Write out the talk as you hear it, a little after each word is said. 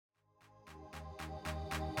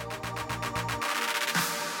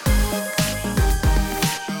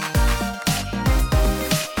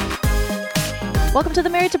Welcome to the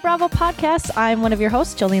Married to Bravo podcast. I'm one of your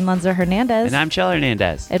hosts, Jolene Lunzer Hernandez. And I'm Chell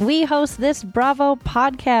Hernandez. And we host this Bravo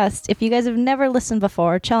podcast. If you guys have never listened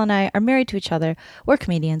before, Chell and I are married to each other. We're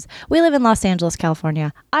comedians. We live in Los Angeles,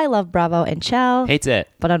 California. I love Bravo, and Chell hates it.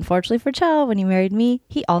 But unfortunately for Chell, when he married me,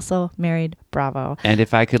 he also married Bravo. And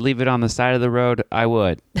if I could leave it on the side of the road, I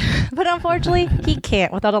would. But unfortunately, he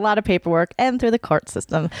can't without a lot of paperwork and through the court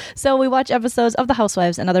system. So we watch episodes of The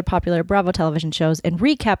Housewives and other popular Bravo television shows and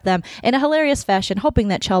recap them in a hilarious fashion, hoping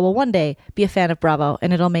that Chell will one day be a fan of Bravo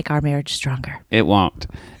and it'll make our marriage stronger. It won't.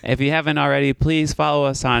 If you haven't already, please follow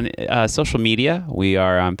us on social media. We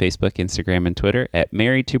are on Facebook, Instagram, and Twitter at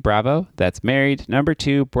Married to Bravo. That's Married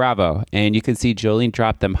 #2 Bravo. And you can see Jolene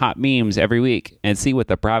drop them hot memes every week and see what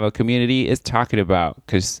the Bravo community is talking about,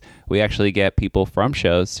 because we actually get people from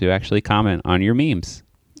shows to actually comment on your memes.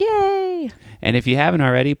 Yay! And if you haven't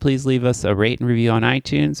already, please leave us a rate and review on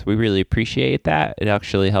iTunes. We really appreciate that. It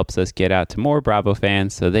actually helps us get out to more Bravo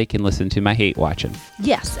fans so they can listen to my hate watching.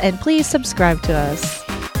 Yes, and please subscribe to us.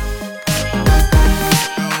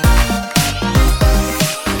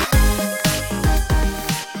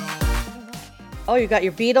 Oh, you got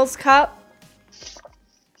your Beatles cup?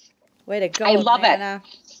 Way to go, I love Nana.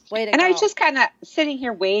 Way to and go. I was just kind of sitting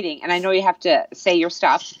here waiting, and I know you have to say your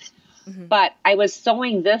stuff, but I was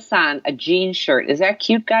sewing this on a jean shirt. Is that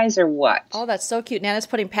cute, guys, or what? Oh, that's so cute. Nana's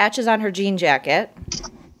putting patches on her jean jacket.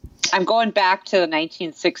 I'm going back to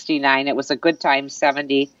 1969. It was a good time,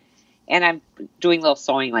 70, and I'm doing a little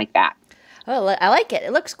sewing like that. Oh, I like it.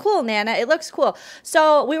 It looks cool, Nana. It looks cool.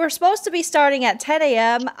 So we were supposed to be starting at 10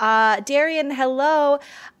 a.m. Darian, hello.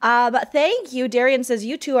 Thank you. Darian says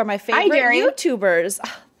you two are my favorite YouTubers.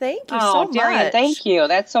 Oh, thank you so much. Darian, thank you.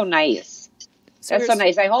 That's so nice. That's so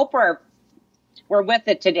nice. I hope we're with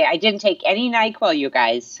it today. I didn't take any NyQuil, you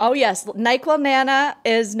guys. Oh, yes. NyQuil Nana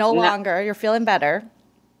is no longer. You're feeling better.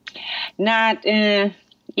 Not,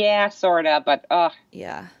 yeah, sort of, but,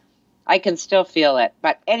 yeah. I can still feel it.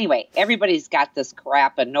 But anyway, everybody's got this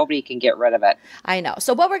crap and nobody can get rid of it. I know.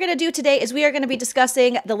 So what we're going to do today is we are going to be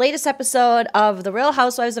discussing the latest episode of The Real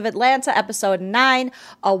Housewives of Atlanta, episode 9,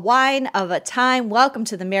 A Wine of a Time. Welcome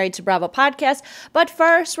to the Married to Bravo podcast. But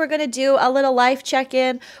first, we're going to do a little life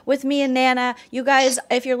check-in with me and Nana. You guys,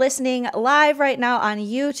 if you're listening live right now on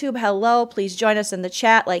YouTube, hello. Please join us in the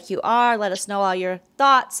chat like you are. Let us know all your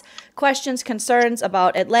thoughts, questions, concerns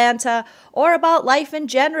about Atlanta or about life in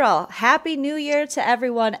general. Happy New Year to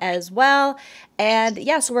everyone as well. And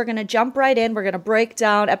yes, we're going to jump right in. We're going to break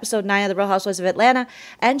down episode 9 of The Real Housewives of Atlanta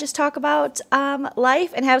and just talk about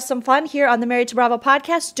life and have some fun here on the Married to Bravo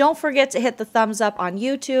podcast. Don't forget to hit the thumbs up on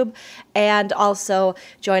YouTube and also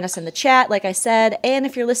join us in the chat, like I said. And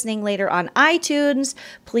if you're listening later on iTunes,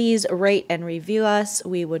 please rate and review us.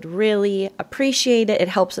 We would really appreciate it. It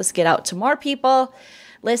helps us get out to more people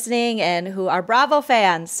listening and who are Bravo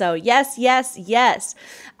fans. So yes, yes, yes.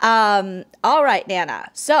 All right, Nana.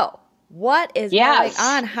 So what is going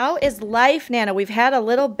on? How is life, Nana? We've had a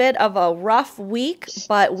little bit of a rough week,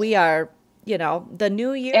 but we are, the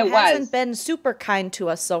new year hasn't been super kind to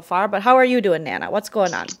us so far. But how are you doing, Nana? What's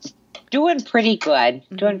going on? Doing pretty good.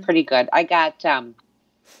 Doing pretty good. I got,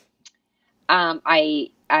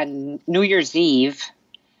 on New Year's Eve,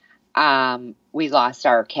 we lost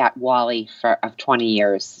our cat Wally of 20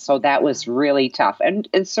 years. So that was really tough. And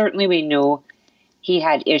certainly we knew he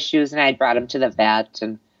had issues, and I had brought him to the vet,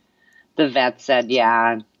 and the vet said,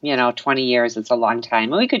 20 years, it's a long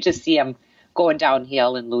time. And we could just see him going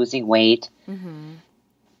downhill and losing weight. Mm-hmm.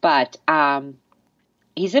 But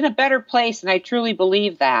he's in a better place, and I truly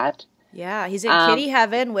believe that. Yeah, he's in kitty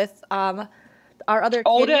heaven with our other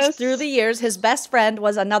kitties Otis. Through the years. His best friend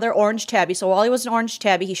was another orange tabby. So while he was an orange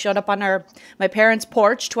tabby, he showed up on my parents'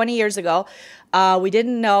 porch 20 years ago. We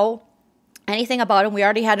didn't know anything about him. We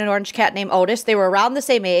already had an orange cat named Otis. They were around the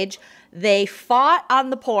same age. They fought on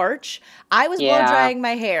the porch. I was blow drying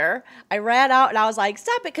my hair. I ran out and I was like,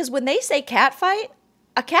 stop it. Because when they say cat fight,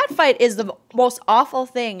 a cat fight is the most awful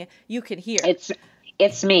thing you can hear.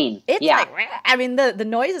 It's mean. It's like, I mean, the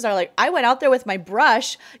noises are like, I went out there with my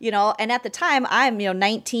brush, and at the time I'm,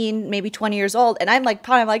 19, maybe 20 years old. And I'm like,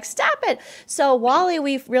 stop it. So Wally,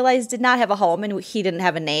 we realized did not have a home, and he didn't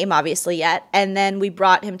have a name obviously yet. And then we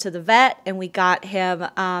brought him to the vet and we got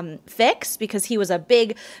him fixed because he was a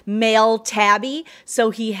big male tabby. So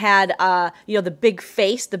he had, the big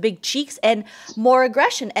face, the big cheeks, and more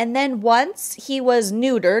aggression. And then once he was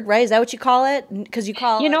neutered, right? Is that what you call it? Because you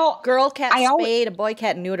call girl cat spayed, a boy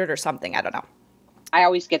cat neutered or something. I don't know. I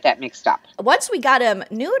always get that mixed up. Once we got him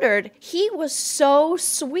neutered, he was so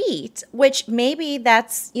sweet, which maybe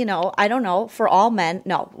that's, I don't know, for all men.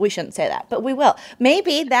 No, we shouldn't say that, but we will.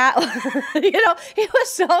 Maybe that, he was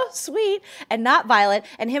so sweet and not violent.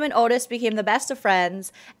 And him and Otis became the best of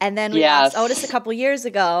friends. And then we lost Otis a couple years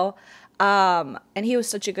ago. And he was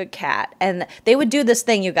such a good cat. And they would do this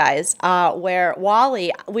thing, you guys, where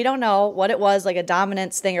Wally, we don't know what it was, like a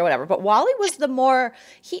dominance thing or whatever, but Wally was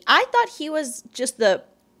I thought he was just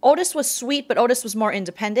Otis was sweet, but Otis was more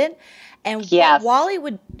independent. And Wally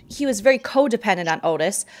he was very codependent on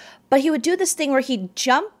Otis, but he would do this thing where he'd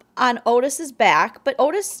jump on Otis's back, but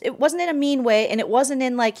Otis, it wasn't in a mean way, and it wasn't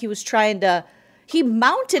in like he was he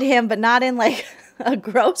mounted him, but not in like a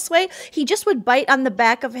gross way. He just would bite on the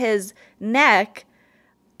back of his neck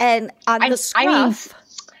and on the scruff.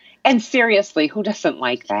 And seriously, who doesn't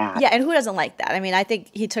like that? Yeah, and who doesn't like that? I mean, I think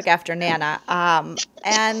he took after Nana.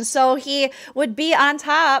 And so he would be on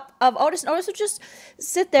top of Otis, and Otis would just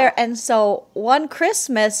sit there. And so one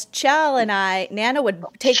Christmas, Chell and Nana would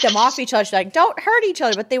take them off each other. She's like, don't hurt each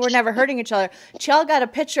other. But they were never hurting each other. Chell got a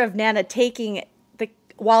picture of Nana taking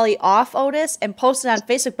Wally off Otis and posted on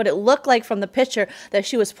Facebook, but it looked like from the picture that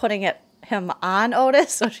she was putting him on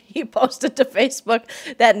Otis. So he posted to Facebook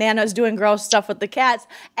that Nana's doing gross stuff with the cats.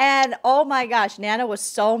 And oh my gosh, Nana was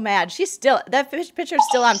so mad. That picture's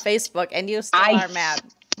still on Facebook, and you still are mad.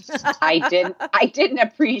 I didn't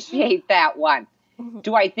appreciate that one.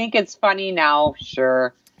 Do I think it's funny now?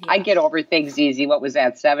 Sure. Yeah. I get over things easy. What was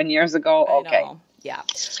that, 7 years ago? Okay. Yeah.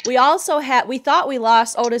 We also we thought we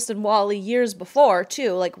lost Otis and Wally years before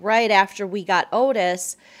too, like right after we got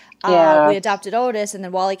Otis. We adopted Otis, and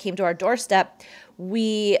then Wally came to our doorstep.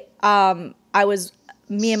 Me and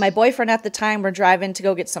my boyfriend at the time were driving to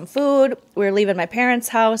go get some food. We were leaving my parents'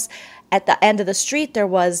 house. At the end of the street, there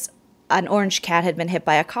was an orange cat had been hit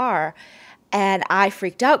by a car. And I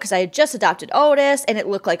freaked out because I had just adopted Otis, and it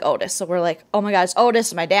looked like Otis. So we're like, oh my God, it's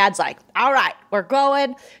Otis. And my dad's like, all right, we're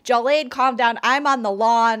going. Jolene, calm down. I'm on the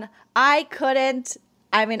lawn. I couldn't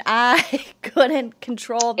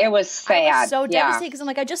control. It was sad. I was so devastated because I'm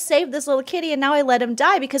like, I just saved this little kitty, and now I let him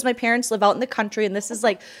die because my parents live out in the country, and this is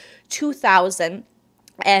like 2000.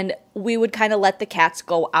 And we would kind of let the cats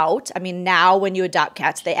go out. I mean, now when you adopt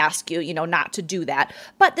cats, they ask you, not to do that.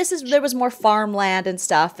 But there was more farmland and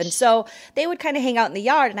stuff. And so they would kind of hang out in the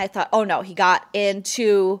yard. And I thought, oh no, he got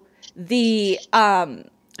into the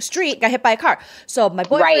street, got hit by a car. So my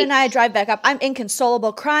boyfriend and I drive back up. I'm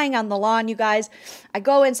inconsolable, crying on the lawn, you guys. I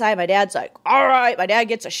go inside. My dad's like, all right. My dad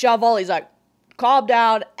gets a shovel. He's like, calm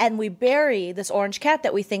down. And we bury this orange cat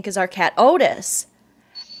that we think is our cat, Otis.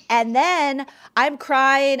 And then I'm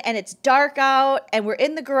crying, and it's dark out, and we're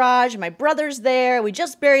in the garage, and my brother's there. We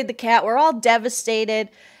just buried the cat. We're all devastated.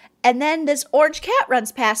 And then this orange cat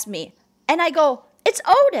runs past me, and I go, it's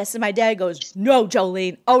Otis. And my dad goes, no,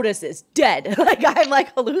 Jolene, Otis is dead. I'm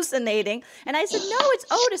like hallucinating. And I said, no, it's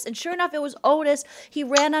Otis. And sure enough, it was Otis. He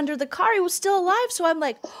ran under the car. He was still alive. So I'm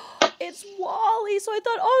like, it's Wally. So I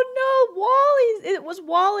thought, oh no, Wally. It was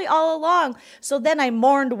Wally all along. So then I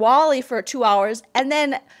mourned Wally for 2 hours, and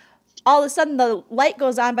then all of a sudden the light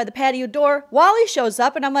goes on by the patio door. Wally shows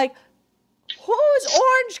up, and I'm like, whose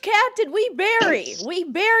orange cat did we bury? We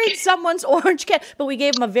buried someone's orange cat, but we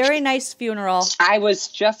gave him a very nice funeral. I was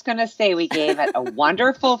just going to say we gave it a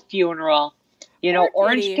wonderful funeral.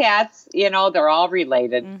 Orange cats, they're all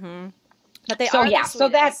related. Mm-hmm. But they are the so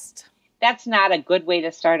that's not a good way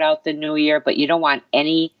to start out the new year, but you don't want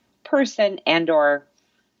any person and or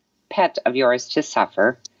pet of yours to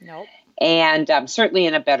suffer. Nope. And certainly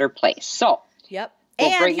in a better place. So, yep.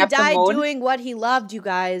 And he died doing what he loved, you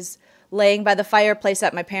guys, laying by the fireplace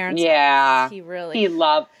at my parents' house. He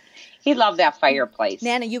loved that fireplace.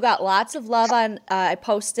 Nana, you got lots of love on. I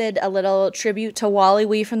posted a little tribute to Wally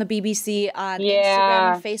Wee from the BBC on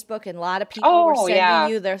Instagram and Facebook, and a lot of people were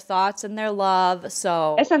sending you their thoughts and their love.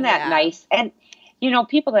 So isn't that nice? And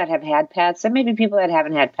people that have had pets, and maybe people that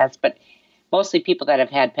haven't had pets, but mostly people that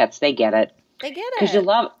have had pets, they get it. They get it.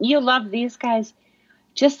 Because you love these guys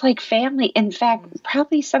just like family. In fact,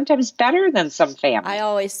 probably sometimes better than some family I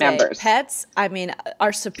always say members. Pets,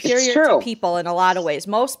 are superior to people in a lot of ways.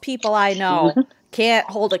 Most people I know can't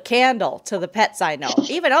hold a candle to the pets I know.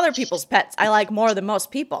 Even other people's pets I like more than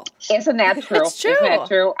most people. Isn't that true? It's true. Isn't that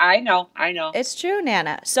true? I know. It's true,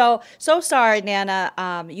 Nana. So sorry,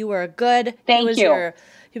 Nana. You were a good. Thank you.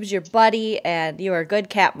 He was your buddy, and you were a good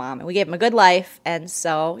cat mom, and we gave him a good life, and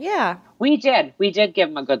so, yeah. We did give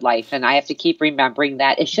him a good life, and I have to keep remembering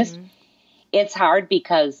that. It's just, it's hard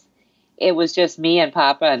because it was just me and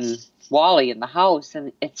Papa and Wally in the house,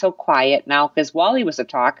 and it's so quiet now because Wally was a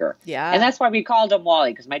talker. Yeah. And that's why we called him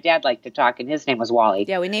Wally, because my dad liked to talk, and his name was Wally.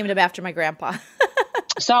 Yeah, we named him after my grandpa.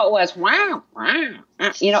 So it was, wow,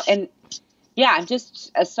 and yeah, I'm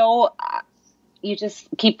just you just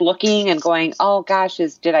keep looking and going, oh gosh,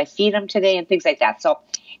 did I feed him today, and things like that. So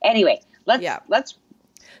anyway, let's.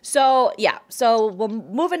 So we're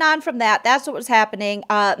moving on from that. That's what was happening.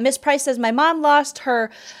 Miss Price says, my mom lost her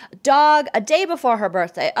dog a day before her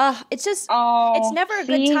birthday. It's just, it's never a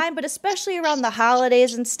good time, but especially around the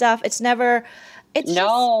holidays and stuff, it's never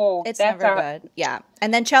good. Yeah.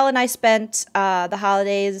 And then Chell and I spent the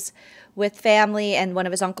holidays with family, and one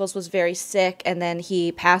of his uncles was very sick, and then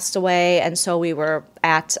he passed away, and so we were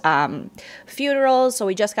at funerals. So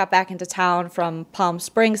we just got back into town from Palm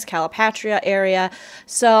Springs, Calipatria area.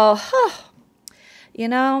 So,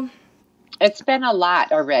 it's been a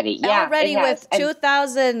lot already. Yeah, already with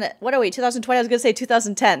 2000. What are we? 2020. I was going to say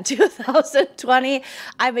 2010. 2020.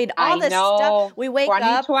 I mean, all this stuff. We wake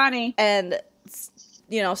up and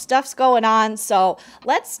stuff's going on. So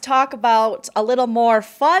let's talk about a little more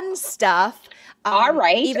fun stuff. All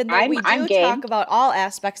right. Even though we do talk about all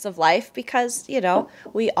aspects of life, because,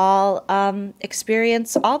 we all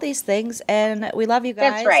experience all these things, and we love you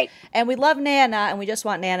guys. That's right. And we love Nana, and we just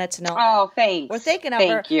want Nana to know. Oh, thanks. We're thinking of her.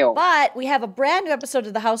 Thank you. But we have a brand new episode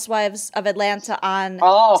of The Housewives of Atlanta on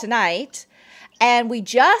tonight. And we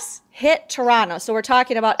just hit Toronto. So we're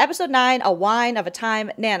talking about episode 9, A Wine of a Time.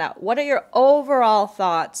 Nana, what are your overall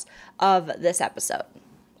thoughts of this episode?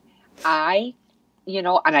 And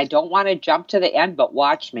I don't want to jump to the end, but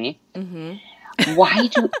watch me. Mm-hmm. Why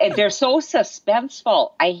they're so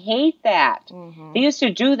suspenseful. I hate that. Mm-hmm. They used to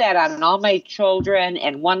do that on All My Children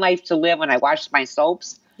and One Life to Live when I watched my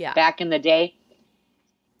soaps back in the day.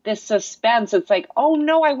 The suspense, it's like, oh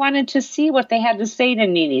no, I wanted to see what they had to say to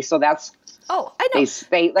Nene. So that's... Oh, I know.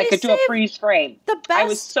 They could do a freeze frame. The best I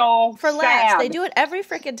was so for last. sad. They do it every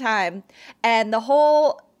freaking time. And the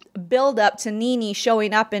whole build up to Nene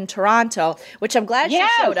showing up in Toronto, which I'm glad she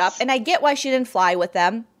showed up. And I get why she didn't fly with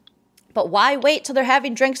them. But why wait till they're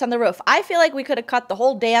having drinks on the roof? I feel like we could have cut the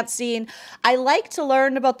whole dance scene. I like to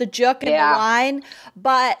learn about the Jook and the wine,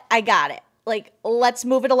 but I got it. Like, let's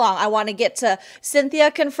move it along. I want to get to Cynthia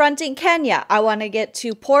confronting Kenya. I want to get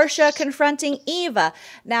to Portia confronting Eva.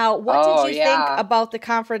 Now, what did you think about the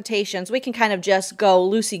confrontations? We can kind of just go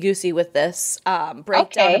loosey-goosey with this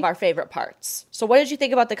breakdown of our favorite parts. So what did you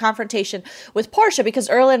think about the confrontation with Portia? Because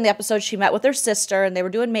early in the episode, she met with her sister, and they were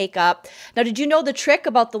doing makeup. Now, did you know the trick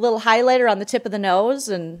about the little highlighter on the tip of the nose?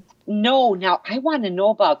 No. Now, I want to know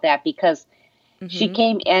about that because... Mm-hmm. She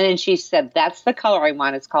came in and she said, that's the color I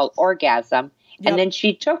want. It's called Orgasm. Yep. And then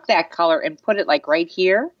she took that color and put it like right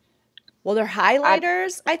here. Well, they're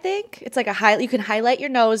highlighters, I think. It's like you can highlight your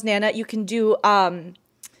nose, Nana. You can do...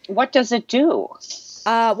 what does it do?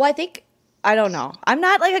 Well, I don't know. I'm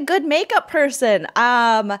not like a good makeup person.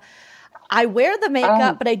 I wear the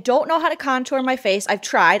makeup, but I don't know how to contour my face. I've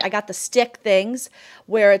tried. I got the stick things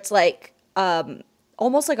where it's like...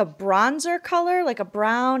 almost like a bronzer color, like a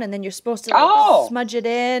brown, and then you're supposed to smudge it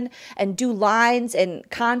in and do lines and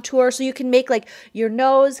contour. So you can make like your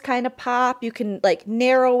nose kind of pop. You can like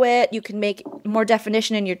narrow it. You can make more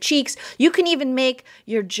definition in your cheeks. You can even make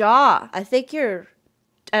your jaw. I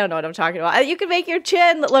don't know what I'm talking about. You can make your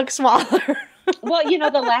chin look smaller. Well,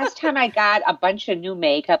 the last time I got a bunch of new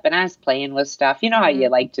makeup and I was playing with stuff, you know how you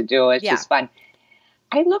like to do it. It's just fun.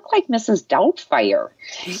 I look like Mrs. Doubtfire.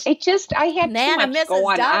 I had too much Mrs.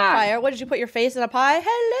 going Doubtfire. on. What, did you put your face in a pie?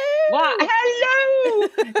 Hello. Well,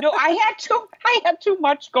 hello. No, I had too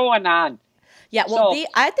much going on. Yeah, well,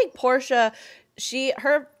 I think Portia,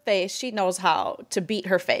 her face, she knows how to beat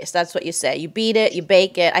her face. That's what you say. You beat it, you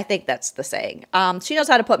bake it. I think that's the saying. She knows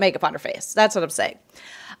how to put makeup on her face. That's what I'm saying.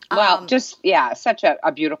 Well, such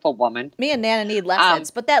a beautiful woman. Me and Nana need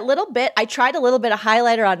lessons. But that little bit, I tried a little bit of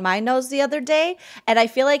highlighter on my nose the other day, and I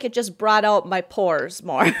feel like it just brought out my pores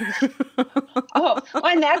more.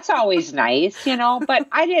 And that's always nice, but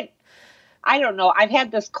I don't know. I've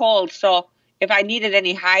had this cold, so if I needed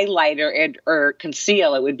any highlighter or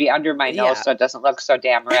conceal, it would be under my nose so it doesn't look so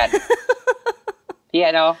damn red.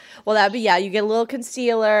 Well, that'd be, you get a little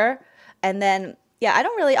concealer, and then... Yeah, I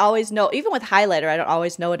don't really always know. Even with highlighter, I don't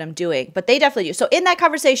always know what I'm doing. But they definitely do. So in that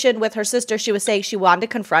conversation with her sister, she was saying she wanted to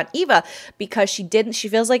confront Eva because she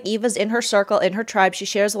feels like Eva's in her circle, in her tribe. She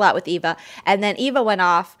shares a lot with Eva. And then Eva went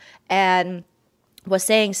off and was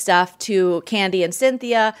saying stuff to Candy and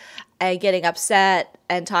Cynthia and getting upset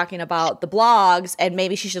and talking about the blogs. And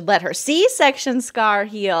maybe she should let her C-section scar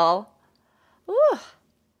heal. Ooh.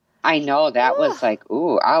 I know. That was like,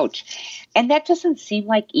 ooh, ouch. And that doesn't seem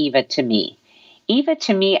like Eva to me. Eva,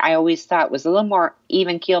 to me, I always thought was a little more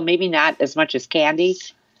even keel, maybe not as much as Candy.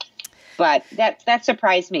 But that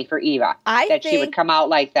surprised me for Eva, she would come out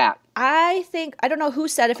like that. I don't know who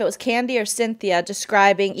said, if it was Candy or Cynthia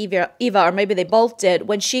describing Eva, or maybe they both did.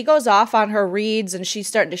 When she goes off on her reads and she's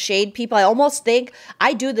starting to shade people, I almost think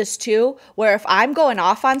I do this too, where if I'm going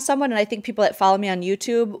off on someone, and I think people that follow me on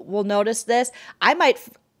YouTube will notice this,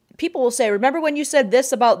 people will say, remember when you said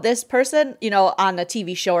this about this person, on a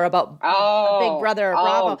TV show or about a Big Brother or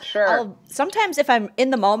Bravo. Sure. Sometimes if I'm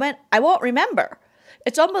in the moment, I won't remember.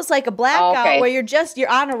 It's almost like a blackout where you're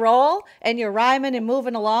on a roll and you're rhyming and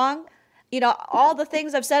moving along. All the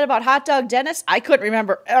things I've said about Hot Dog Dennis, I couldn't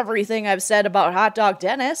remember everything I've said about Hot Dog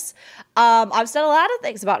Dennis. I've said a lot of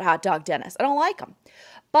things about Hot Dog Dennis. I don't like him.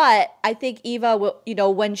 But I think Eva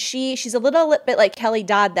will, when she's a little bit like Kelly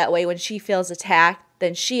Dodd that way. When she feels attacked,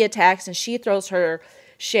 then she attacks and she throws her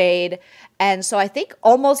shade. And so I think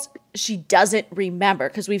almost she doesn't remember,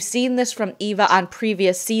 because we've seen this from Eva on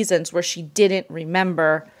previous seasons where she didn't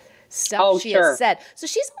remember stuff has said. So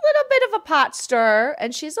she's a little bit of a pot stirrer,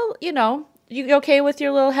 and she's you okay with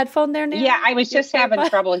your little headphone there now? Yeah, I was just having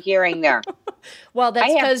trouble hearing there. Well,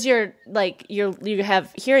 that's because you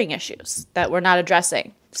have hearing issues that we're not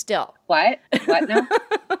addressing still. What now?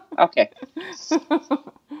 Okay.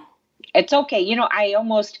 It's okay.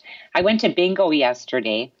 I went to bingo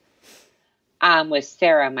yesterday with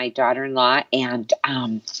Sarah, my daughter-in-law, and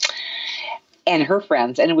her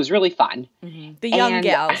friends, and it was really fun. Mm-hmm. The young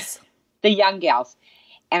gals. The young gals.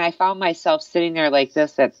 And I found myself sitting there like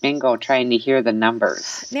this at bingo trying to hear the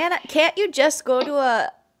numbers. Nana, can't you just go to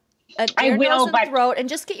an ear, nose, and throat and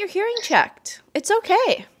just get your hearing checked? It's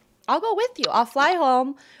okay. I'll go with you. I'll fly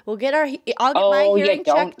home. I'll get my hearing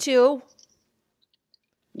checked too.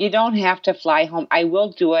 You don't have to fly home. I will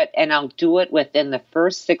do it, and I'll do it within the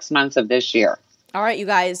first 6 months of this year. All right, you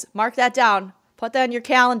guys, mark that down. Put that on your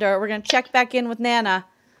calendar. We're going to check back in with Nana.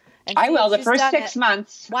 I will. The first 6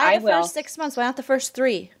 months. Why the first 6 months? Why not the first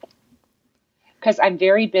 3? Because I'm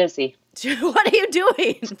very busy. What are you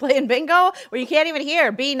doing? Playing bingo? Where you can't even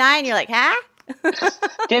hear B9? You're like, huh?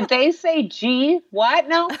 Did they say G? What?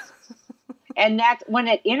 No. And that's when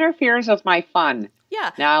it interferes with my fun.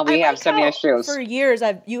 Yeah. Now we have some issues. For years,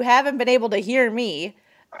 you haven't been able to hear me,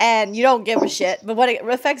 and you don't give a shit. But when it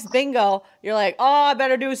affects bingo, you're like, oh, I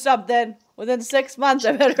better do something. Within 6 months,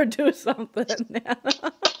 I better do something.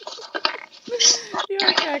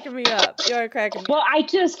 You're cracking me up. Well,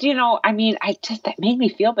 that made me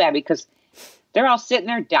feel bad because they're all sitting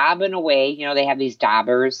there dabbing away. They have these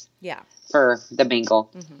dabbers. Yeah. For the bingo.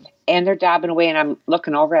 Mm-hmm. And they're dabbing away, and I'm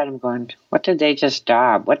looking over at them going, what did they just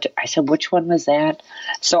dab? I said, which one was that?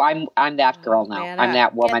 So I'm that girl now. Nana, I'm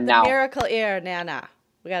that woman now. Miracle ear, Nana.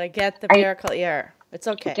 We got to get the miracle ear. It's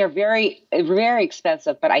okay. They're very, very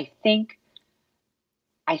expensive, but I think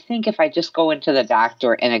if I just go into the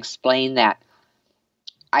doctor and explain that,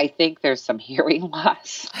 I think there's some hearing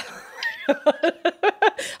loss.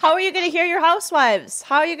 How are you going to hear your housewives?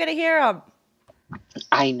 How are you going to hear them?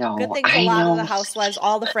 I know. Good thing a lot of the housewives,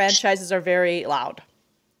 all the franchises are very loud.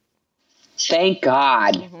 Thank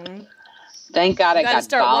God. Mm-hmm. Thank God I got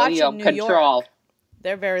volume control.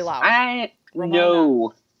 They're very loud. I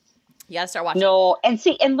know. You got to start watching. No.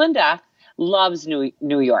 And Linda loves New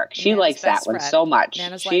York. She likes that one so much.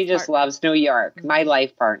 She just loves New York. Mm-hmm. My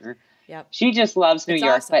life partner. Yep. She just loves New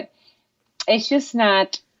York. Awesome. But it's just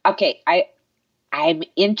not. Okay, I'm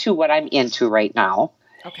into what I'm into right now.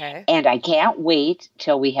 Okay. And I can't wait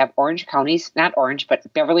till we have Orange County's, not Orange,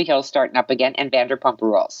 but Beverly Hills starting up again, and Vanderpump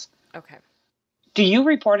Rules. Okay. Do you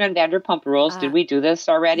report on Vanderpump Rules? Did we do this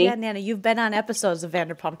already? Yeah, Nana, you've been on episodes of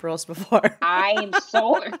Vanderpump Rules before. I am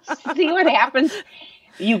so... See what happens?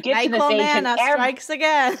 You get to this age Nana strikes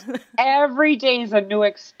again. Every day is a new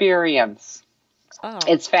experience. Oh.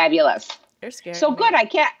 It's fabulous. You're scared. So good. I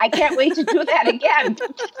can't wait to do that again.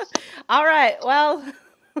 All right. Well...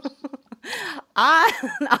 on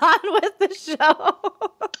with the show.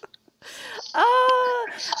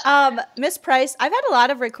 Miss Price, I've had a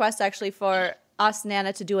lot of requests actually for us,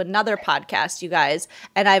 Nana, to do another podcast, you guys.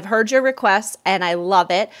 And I've heard your requests, and I love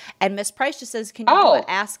it. And Miss Price just says, can you do an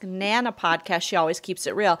Ask Nana podcast? She always keeps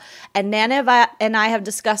it real. And Nana and I have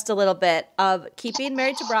discussed a little bit of keeping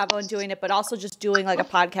Married to Bravo and doing it, but also just doing like a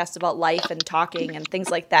podcast about life and talking and things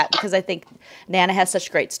like that, because I think Nana has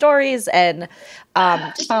such great stories and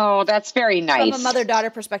that's very nice. From a mother-daughter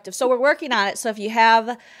perspective. So we're working on it. So if you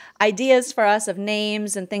have ideas for us of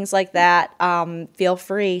names and things like that, feel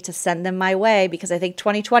free to send them my way, because I think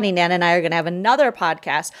 2020, Nana and I are going to have another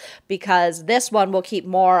podcast, because this one will keep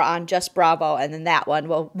more on just Bravo, and then that one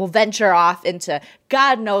will venture off into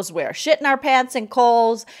God knows where, shitting our pants in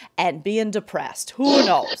Kohl's and being depressed. Who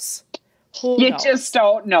knows? You just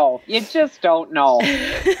don't know. You just don't know.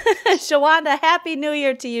 Shawanda, Happy New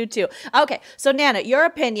Year to you too. Okay, so Nana, your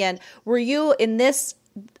opinion, were you in this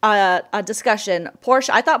discussion,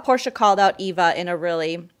 Portia? I thought Portia called out Eva in a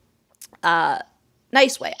really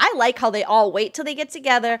nice way. I like how they all wait till they get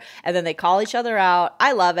together and then they call each other out.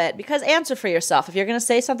 I love it, because answer for yourself. If you're going to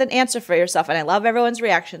say something, answer for yourself. And I love everyone's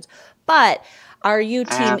reactions. But are you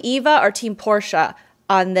team Eva or team Portia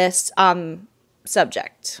on this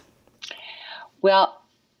subject? Well,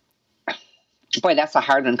 boy, that's a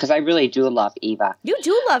hard one, because I really do love Eva. You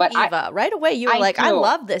do love Eva. Right away, you were I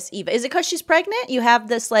love this Eva. Is it because she's pregnant? You have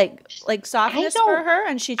this like softness for her,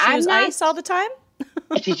 and she chews ice all the time?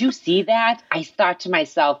 Did you see that? I thought to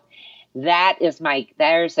myself, there's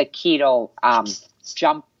a keto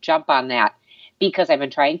jump on that, because I've been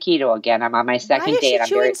trying keto again. I'm on my second day. Why is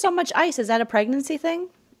she chewing so much ice? Is that a pregnancy thing?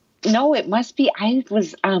 No, it must be.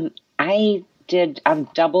 I did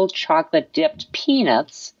double chocolate dipped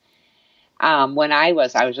peanuts when I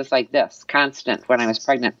was just like this, constant when I was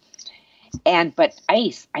pregnant. But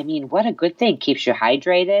ice, I mean, what a good thing. Keeps you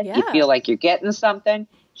hydrated. Yeah. You feel like you're getting something.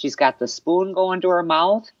 She's got the spoon going to her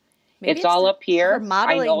mouth. Maybe it's all up here. Her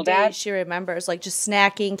modeling I know days, that. she remembers, like just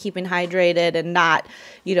snacking, keeping hydrated, and not,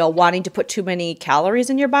 wanting to put too many calories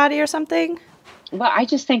in your body or something. Well, I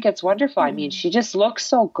just think it's wonderful. I mean, she just looks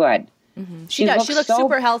so good. Mm-hmm. She does. She looks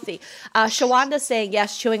super healthy. Shawanda's saying,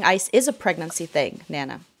 yes, chewing ice is a pregnancy thing,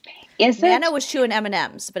 Nana. Is it? Nana was chewing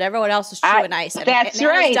M&Ms, but everyone else was chewing ice. And that's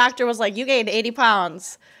Nana's right. doctor was like, you gained 80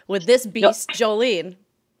 pounds with this beast, Jolene.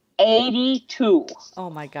 82. Oh,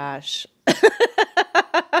 my gosh.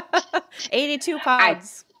 82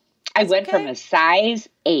 pounds. I went from a size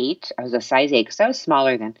 8. I was a size 8 because I was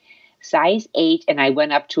smaller then. Size 8, and I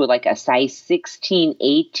went up to like a size 16,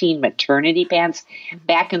 18 maternity pants. Mm-hmm.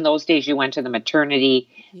 Back in those days, you went to the maternity.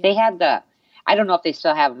 Yeah. They had I don't know if they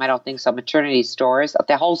still have them. I don't think so. Maternity stores,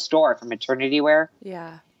 the whole store for maternity wear.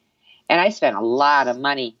 Yeah. And I spent a lot of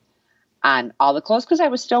money on all the clothes because I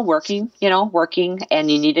was still working,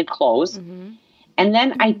 and you needed clothes. Mm-hmm. And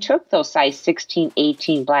then I took those size 16,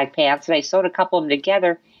 18 black pants, and I sewed a couple of them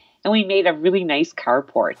together, and we made a really nice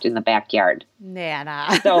carport in the backyard.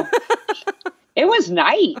 Nana. So it was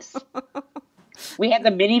nice. We had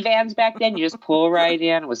the minivans back then. You just pull right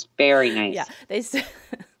in. It was very nice. Yeah.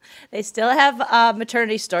 They still have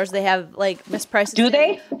maternity stores. They have like Miss Price's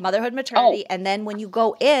Motherhood Maternity. And then when you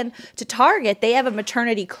go in to Target, they have a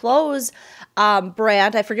maternity clothes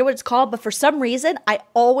brand. I forget what it's called, but for some reason, I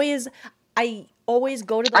always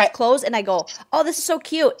go to those clothes and I go, oh, this is so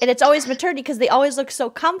cute. And it's always maternity because they always look so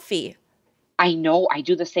comfy. I know. I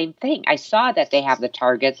do the same thing. I saw that they have the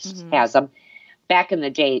Targets has them. Back in the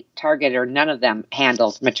day, Target or none of them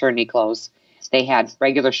handled maternity clothes. They had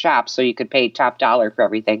regular shops, so you could pay top dollar for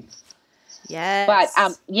everything. Yes. But,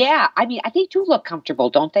 I mean, they do look comfortable,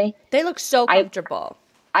 don't they? They look so comfortable.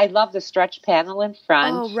 I love the stretch panel in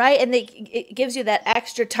front. Oh, right. And it gives you that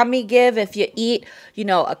extra tummy give if you eat,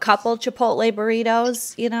 a couple Chipotle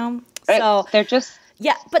burritos, So they're just...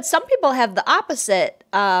 Yeah, but some people have the opposite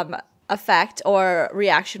effect or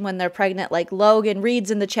reaction when they're pregnant. Like Logan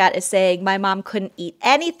Reeds in the chat is saying, my mom couldn't eat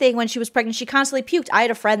anything when she was pregnant. She constantly puked. I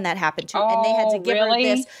had a friend that happened to, and they had to give her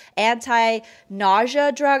this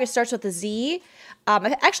anti-nausea drug. It starts with a Z. I've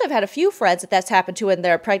had a few friends that's happened to when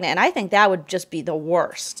they're pregnant, and I think that would just be the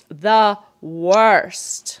worst. The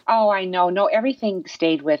worst. Oh, I know. No, everything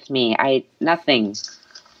stayed with me. Nothing.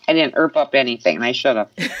 I didn't erp up anything, and I should have.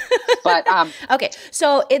 But okay,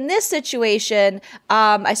 so in this situation,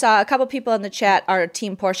 I saw a couple people in the chat are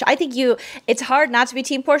Team Portia. I think it's hard not to be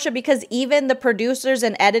Team Portia because even the producers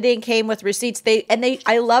and editing came with receipts.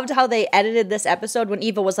 I loved how they edited this episode when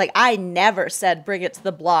Eva was like, I never said bring it to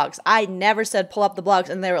the blogs. I never said pull up the blogs.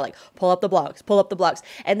 And they were like, pull up the blogs, pull up the blogs.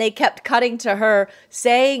 And they kept cutting to her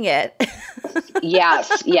saying it.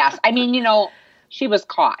 Yes. I mean, she was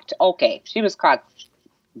caught. Okay, she was caught.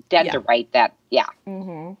 Dead to right that, yeah.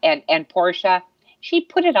 Mm-hmm. And Portia, she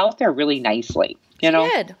put it out there really nicely,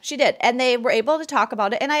 She did. And they were able to talk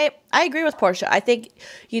about it. And I agree with Portia. I think,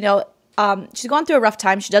 she's going through a rough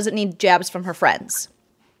time. She doesn't need jabs from her friends.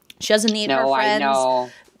 She doesn't need her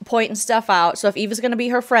friends pointing stuff out. So if Eva's going to be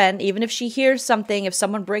her friend, even if she hears something, if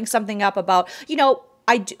someone brings something up about,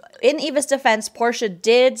 in Eva's defense, Portia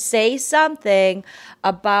did say something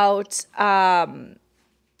about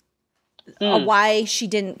why she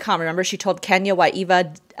didn't come. Remember, she told Kenya why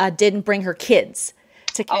Eva didn't bring her kids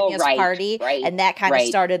to Kenya's party, and that kind of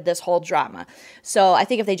started this whole drama. So I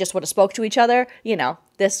think if they just would have spoke to each other,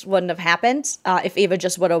 this wouldn't have happened. If Eva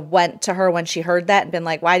just would have went to her when she heard that and been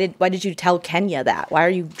like, why did you tell Kenya that? Why are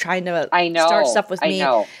you trying to start stuff with me?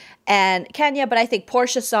 And Kenya, but I think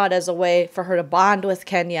Portia saw it as a way for her to bond with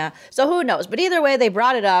Kenya. So who knows? But either way, they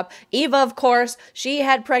brought it up. Eva, of course, she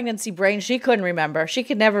had pregnancy brain. She couldn't remember. She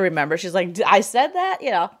could never remember. She's like, I said that,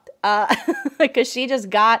 because she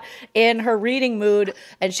just got in her reading mood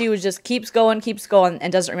and she was just keeps going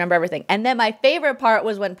and doesn't remember everything. And then my favorite part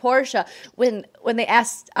was when Portia, when they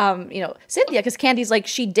asked, Cynthia, because Candy's like,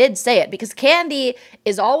 she did say it because Candy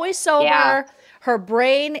is always sober. Yeah. Her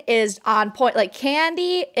brain is on point. Like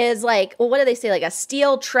Candy is like, well, what do they say? Like a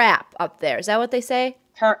steel trap up there. Is that what they say?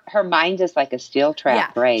 Her mind is like a steel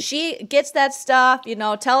trap, yeah. Right? She gets that stuff,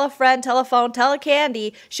 tell a friend, tell a phone, tell a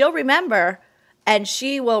Candy. She'll remember and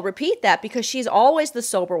she will repeat that because she's always the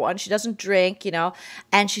sober one. She doesn't drink,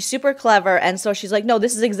 and she's super clever. And so she's like, no,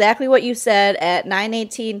 this is exactly what you said at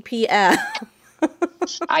 9:18 p.m.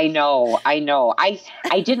 I know. I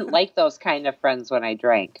didn't like those kind of friends when I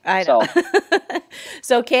drank. I know.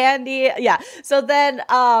 So Candy, yeah. So then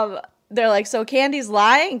they're like, so Candy's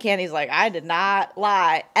lying? And Candy's like, I did not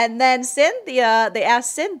lie. And then they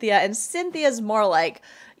asked Cynthia, and Cynthia's more like,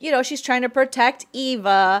 she's trying to protect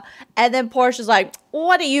Eva. And then Portia's like,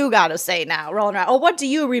 what do you got to say now? Rolling around. Oh, what do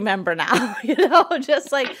you remember now?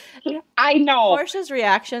 Just like. I know. Portia's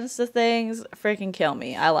reactions to things freaking kill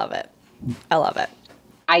me. I love it.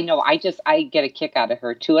 I know. I get a kick out of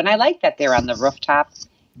her too. And I like that they're on the rooftop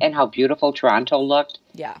and how beautiful Toronto looked.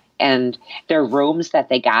 Yeah. And their rooms that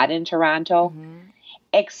they got in Toronto. Mm-hmm.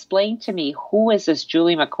 Explain to me, who is this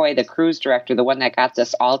Julie McCoy, the cruise director, the one that got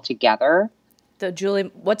this all together?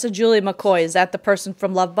 What's a Julie McCoy? Is that the person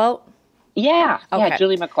from Love Boat? Yeah. Okay. Yeah,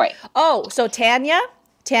 Julie McCoy. Oh, so Tanya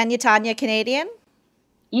Canadian?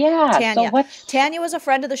 Yeah. Tanya. So Tanya was a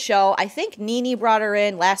friend of the show. I think Nene brought her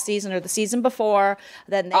in last season or the season before.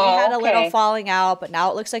 Then they had a little falling out, but now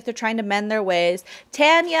it looks like they're trying to mend their ways.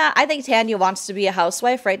 I think Tanya wants to be a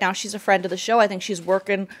housewife. Right now she's a friend of the show. I think she's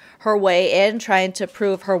working her way in, trying to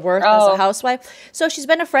prove her worth as a housewife. So she's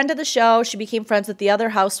been a friend of the show. She became friends with the other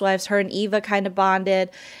housewives. Her and Eva kind of bonded.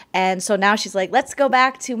 And so now she's like, let's go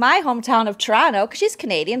back to my hometown of Toronto, because she's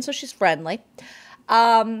Canadian, so she's friendly.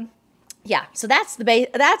 Yeah, so that's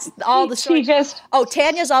that's all the story.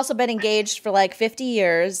 Tanya's also been engaged for like 50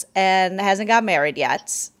 years and hasn't got married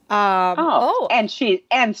yet. And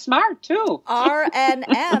smart too.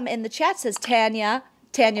 RNM in the chat says Tanya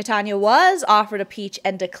was offered a peach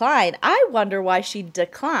and declined. I wonder why she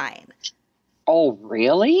declined. Oh,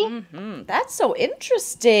 really? Mm-hmm. That's so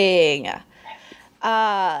interesting.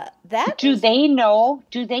 Do they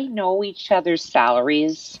know each other's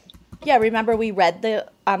salaries? Yeah, remember we read the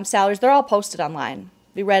salaries. They're all posted online.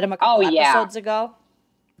 We read them a couple episodes ago.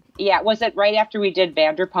 Yeah, was it right after we did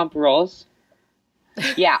Vanderpump Rules?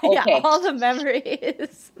 Yeah, okay. Yeah, all the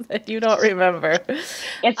memories that you don't remember.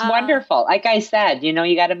 It's wonderful. Like I said, you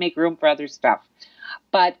got to make room for other stuff.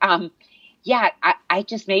 But, I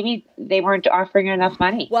just, maybe they weren't offering enough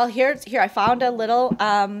money. Well, here, I found a little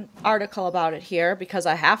article about it here because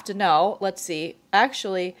I have to know. Let's see.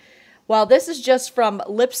 Actually, well, this is just from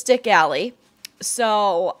Lipstick Alley.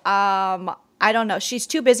 So, I don't know. She's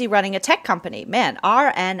too busy running a tech company. Man,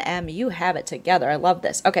 RNM, you have it together. I love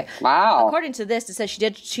this. Okay. Wow. According to this, it says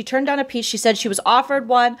she turned down a piece. She said she was offered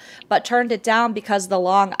one, but turned it down because of the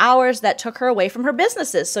long hours that took her away from her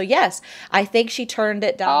businesses. So, yes, I think she turned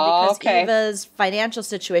it down because Eva's financial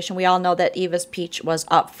situation. We all know that Eva's peach was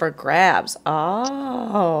up for grabs.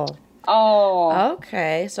 Oh.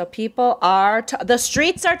 Okay. So people are, the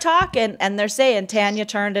streets are talking, and they're saying Tanya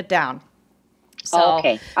turned it down. So,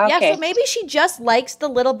 yeah, so maybe she just likes the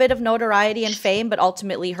little bit of notoriety and fame, but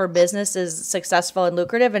ultimately her business is successful and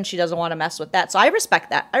lucrative, and she doesn't want to mess with that. So I respect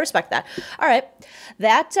that. All right.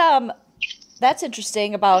 That's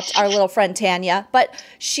interesting about our little friend Tanya. But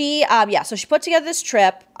she, so she put together this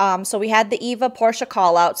trip. So we had the Eva Portia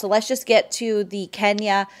call out. So let's just get to the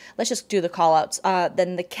Kenya. Let's just do the call outs.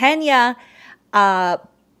 Then the Kenya,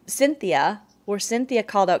 Cynthia, where Cynthia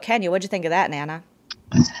called out Kenya. What'd you think of that, Nana?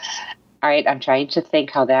 All right, I'm trying to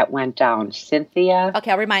think how that went down. Cynthia?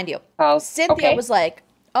 Okay, I'll remind you. Cynthia was like,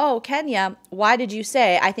 Kenya, why did you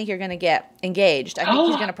say, I think you're going to get engaged? I think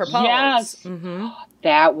he's going to propose. Yes. Mm-hmm.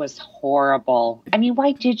 That was horrible. I mean,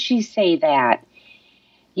 why did she say that?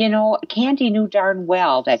 Candy knew darn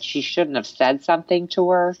well that she shouldn't have said something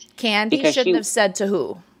to her. Candy shouldn't have said to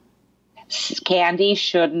who? Candy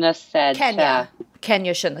shouldn't have said Kenya.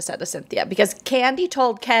 Kenya shouldn't have said to Cynthia because Candy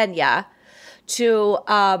told Kenya, to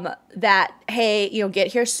that, hey, get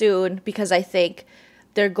here soon because I think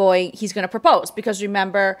he's going to propose. Because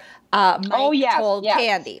remember, Mike told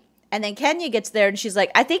Candy. And then Kenya gets there and she's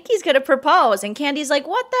like, I think he's going to propose. And Candy's like,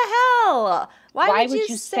 what the hell? Why would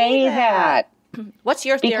you say that? What's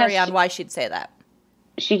your theory on why she'd say that?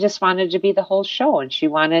 She just wanted to be the whole show, and she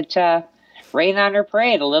wanted to rain on her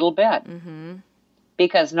parade a little bit. Mm-hmm.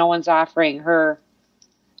 Because no one's offering her,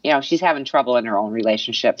 she's having trouble in her own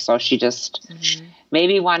relationship. So she just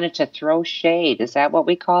maybe wanted to throw shade. Is that what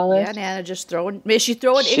we call it? Yeah, Nana,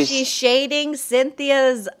 is she shading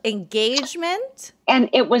Cynthia's engagement? And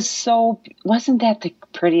it was wasn't that the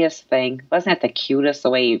prettiest thing? Wasn't that the cutest, the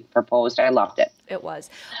way he proposed? I loved it. It was.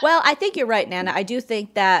 Well, I think you're right, Nana. I do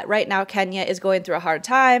think that right now Kenya is going through a hard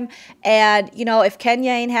time. And, if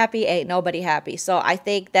Kenya ain't happy, ain't nobody happy. So I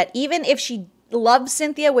think that even if she loves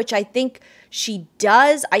Cynthia, which I think she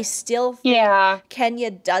does, I still think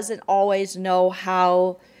Kenya doesn't always know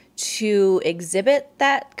how to exhibit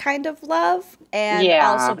that kind of love and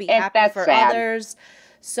also be happy for others.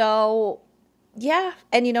 So... yeah.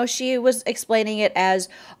 And, she was explaining it as,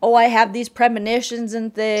 I have these premonitions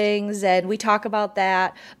and things, and we talk about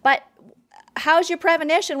that. But how's your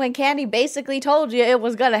premonition when Candy basically told you it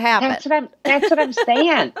was going to happen? That's what I'm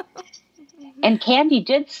saying. And Candy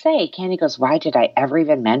did say, Candy goes, why did I ever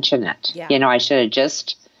even mention it? Yeah. I should have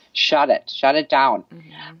just shut it down.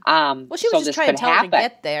 Mm-hmm. Well, she was just trying to tell her to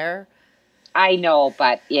get there. I know,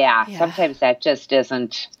 but sometimes that just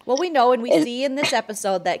isn't. Well, we know and we see in this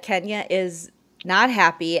episode that Kenya is not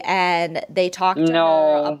happy, and they talk to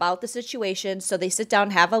her about the situation. So they sit down,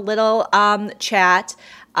 have a little chat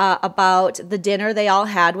about the dinner they all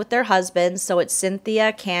had with their husbands. So it's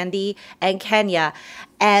Cynthia, Candy, and Kenya.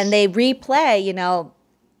 And they replay,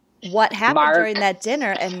 what happened during that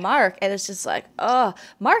dinner, and Mark. And it's just like,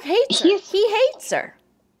 Mark hates her. He hates her.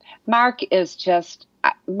 Mark is just,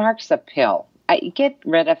 Mark's a pill. Get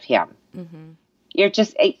rid of him. Mm-hmm. You're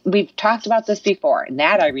just, we've talked about this before, and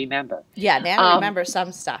that I remember. Yeah, Nana remembers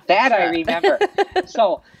some stuff. That I remember.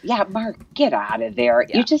 So, Mark, get out of there.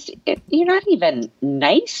 Yeah. You're not even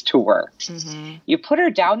nice to her. Mm-hmm. You put her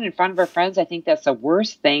down in front of her friends. I think that's the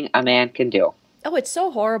worst thing a man can do. Oh, it's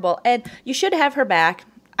so horrible. And you should have her back.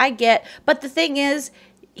 But the thing is,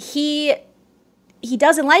 he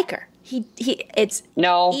doesn't like her.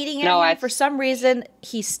 Eating at him for some reason.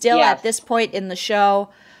 He's still at this point in the show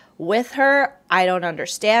with her. I don't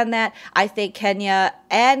understand that. I think Kenya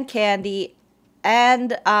and Candy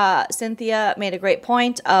and Cynthia made a great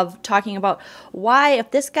point of talking about why,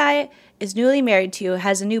 if this guy is newly married to you,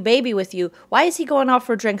 has a new baby with you, why is he going out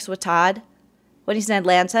for drinks with Todd when he's in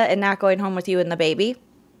Atlanta and not going home with you and the baby?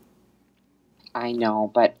 I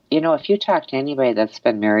know, but if you talk to anybody that's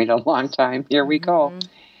been married a long time, here we go.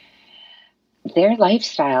 Their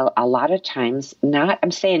lifestyle, a lot of times,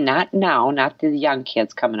 I'm saying not now, not the young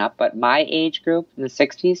kids coming up, but my age group in the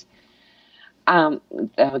 60s,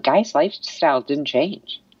 the guy's lifestyle didn't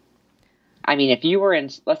change. I mean, if you were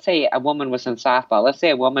let's say a woman was in softball, let's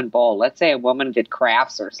say a woman bowled, let's say a woman did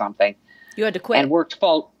crafts or something. You had to quit. And worked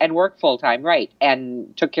full time, right,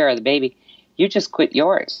 and took care of the baby. You just quit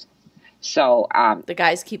yours. So the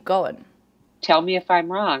guys keep going. Tell me if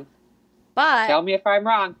I'm wrong. Tell me if I'm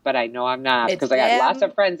wrong, but I know I'm not, because I got lots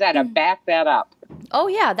of friends that have backed that up. Oh,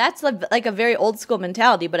 yeah, that's like a very old school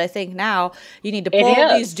mentality, but I think now you need to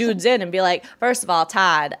pull these dudes in and be like, first of all,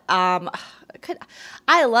 Todd,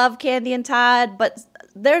 I love Candy and Todd, but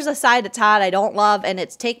there's a side of Todd I don't love, and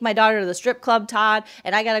it's take my daughter to the strip club, Todd,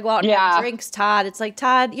 and I got to go out and have drinks, Todd. It's like,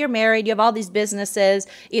 Todd, you're married, you have all these businesses.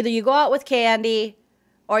 Either you go out with Candy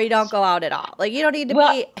or you don't go out at all. Like, you don't need to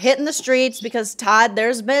be hitting the streets, because Todd,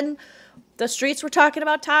 the streets were talking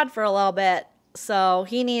about Todd for a little bit, so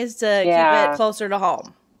he needs to keep it closer to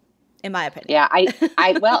home, in my opinion. Yeah,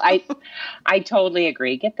 I totally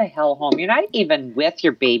agree. Get the hell home. You're not even with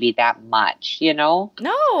your baby that much, No.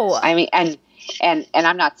 I mean, and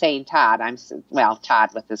I'm not saying Todd. Todd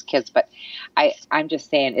with his kids, but I'm just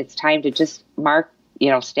saying it's time to just Mark,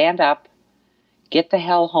 stand up, get the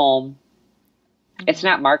hell home. It's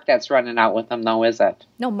not Mark that's running out with them, though, is it?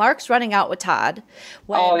 No, Mark's running out with Todd.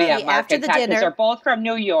 Mark after the dinner. They're both from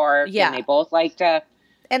New York, and they both like to...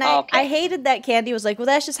 And I hated that Candy was like, well,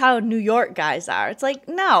 that's just how New York guys are. It's like,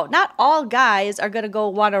 no, not all guys are going to go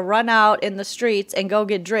want to run out in the streets and go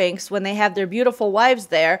get drinks when they have their beautiful wives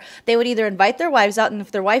there. They would either invite their wives out, and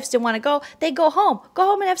if their wives didn't want to go, they'd go home. Go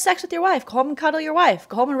home and have sex with your wife. Go home and cuddle your wife.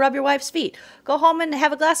 Go home and rub your wife's feet. Go home and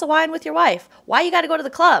have a glass of wine with your wife. Why you got to go to the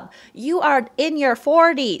club? You are in your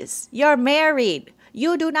 40s. You're married.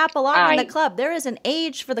 You do not belong in the club. There is an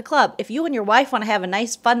age for the club. If you and your wife want to have a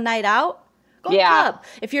nice, fun night out, Go to the club.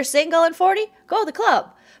 If you're single and 40, go to the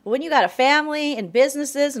club. But when you got a family and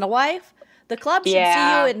businesses and a wife, the club should see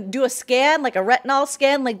you and do a scan, like a retinol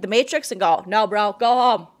scan, like the Matrix, and go, no, bro, go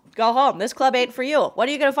home. Go home. This club ain't for you. What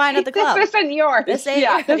are you going to find at the club? This isn't yours. This ain't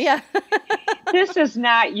This is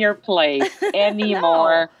not your place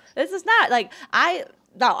anymore. No, this is not. Like, I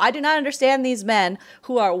do not understand these men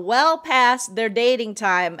who are well past their dating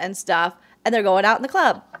time and stuff, and they're going out in the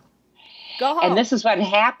club. Go home. And this is what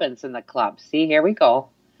happens in the club. See, here we go.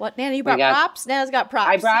 What, Nana? You brought props? Nana's got props.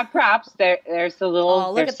 I brought props. There's the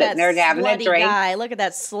little. They're sitting there having a drink. Guy. Look at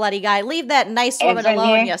that slutty guy. Leave that nice woman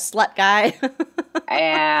alone, you slut guy.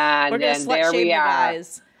 And we're gonna then slut there shame we you are.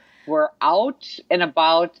 guys. We're out and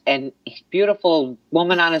about, and beautiful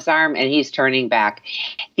woman on his arm, and he's turning back.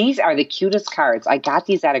 These are the cutest cards. I got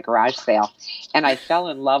these at a garage sale, and I fell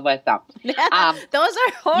in love with them. Those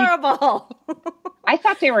are horrible. I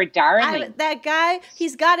thought they were darling. That guy,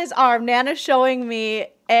 he's got his arm. Nana's showing me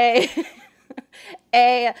a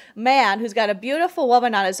man who's got a beautiful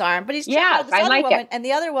woman on his arm, but he's checking out this other woman, and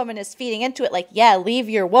the other woman is feeding into it like, yeah, leave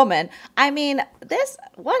your woman. I mean,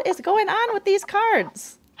 what is going on with these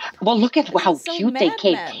cards? Well, look at how cute they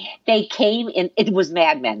came. They came in. It was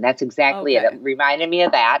Mad Men. That's exactly it. It reminded me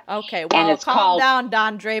of that. Okay, well, and calm down,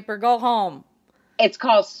 Don Draper. Go home. It's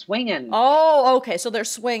called Swinging. Oh, okay, so they're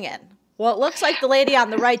swinging. Well, it looks like the lady on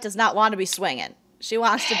the right does not want to be swinging. She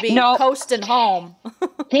wants to be coasting home.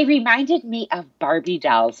 They reminded me of Barbie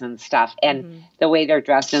dolls and stuff, and the way they're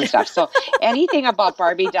dressed and stuff. So anything about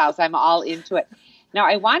Barbie dolls, I'm all into it. Now,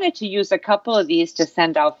 I wanted to use a couple of these to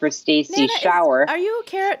send out for Stacy's shower. Are you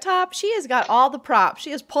Carrot Top? She has got all the props.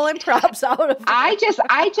 She is pulling props out of it. I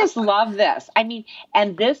just love this. I mean,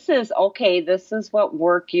 and this is what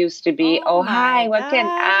work used to be. Oh hi, what can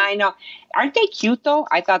I know? Aren't they cute though?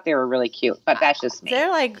 I thought they were really cute, but that's just me.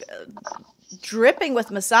 They're like dripping with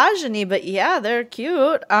misogyny, but yeah, they're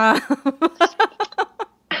cute. Hi,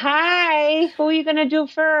 who are you gonna do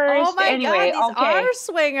first? Oh my God, these are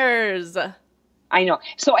swingers. I know.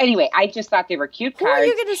 So anyway, I just thought they were cute cards. Who are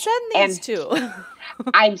you going to send these to?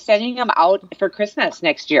 I'm sending them out for Christmas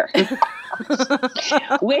next year.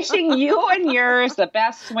 Wishing you and yours the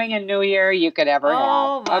best swinging New Year you could ever have.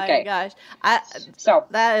 Oh my gosh.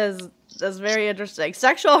 That's very interesting.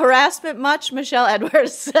 Sexual harassment much, Michelle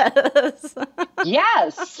Edwards says.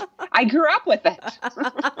 Yes. I grew up with it.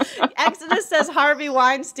 Exodus says Harvey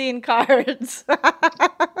Weinstein cards.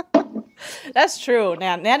 That's true.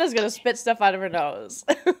 Nana's going to spit stuff out of her nose.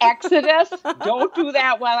 Exodus, don't do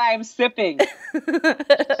that while I'm sipping.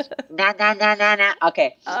 Nah.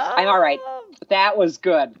 Okay, I'm all right. That was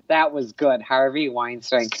good. Harvey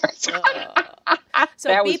Weinstein.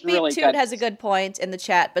 So Beep Beep Toot has a good point in the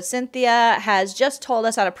chat, but Cynthia has just told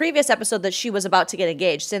us on a previous episode that she was about to get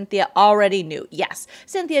engaged. Cynthia already knew. Yes,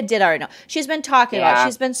 Cynthia did already know. She's been talking about it.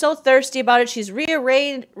 She's been so thirsty about it. She's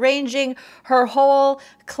rearranging her whole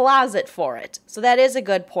closet for it. So that is a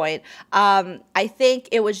good point. I think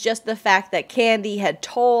it was just the fact that Candy had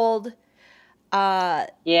told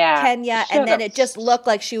Kenya, and then it just looked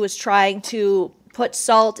like she was trying to put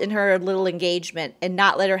salt in her little engagement and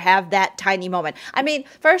not let her have that tiny moment. I mean,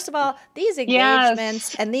 first of all, these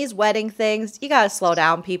engagements and these wedding things, you got to slow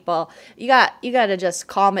down, people. You got to just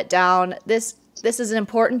calm it down. This is an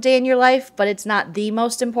important day in your life, but it's not the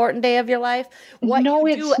most important day of your life. What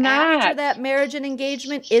you do after that marriage and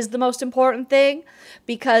engagement is the most important thing,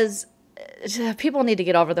 because people need to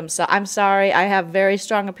get over themselves. I'm sorry, I have very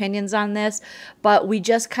strong opinions on this, but we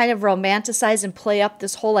just kind of romanticize and play up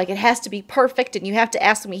this whole, like, it has to be perfect, and you have to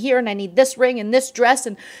ask me here, and I need this ring and this dress,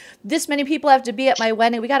 and this many people have to be at my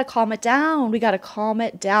wedding. We got to calm it down.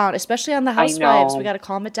 Especially on the housewives. We got to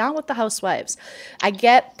calm it down with the housewives. I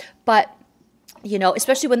get, but,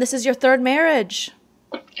 especially when this is your third marriage.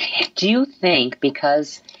 Do you think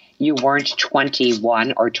because you weren't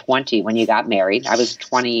 21 or 20 when you got married, I was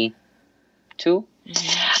 22,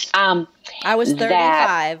 I was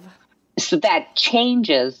 35. So that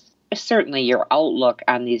changes certainly your outlook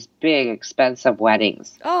on these big, expensive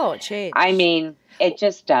weddings. Oh, it changed. I mean, it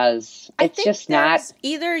just does. It's just not.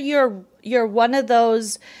 Either you're one of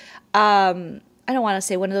those, I don't want to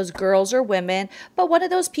say one of those girls or women, but one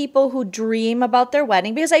of those people who dream about their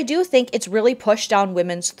wedding, because I do think it's really pushed down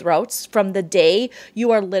women's throats from the day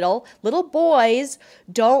you are little. Little boys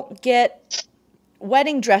don't get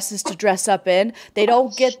wedding dresses to dress up in. They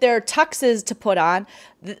don't get their tuxes to put on.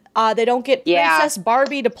 They don't get Princess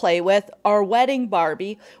Barbie to play with or Wedding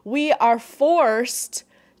Barbie. We are forced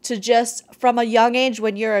to just, from a young age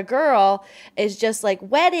when you're a girl, is just like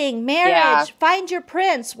wedding, marriage, find your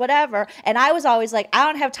prince, whatever. And I was always like, I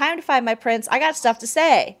don't have time to find my prince. I got stuff to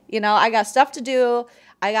say. I got stuff to do.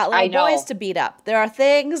 I got I little know. boys to beat up. There are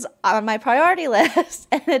things on my priority list,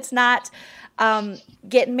 and it's not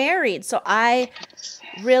getting married. So I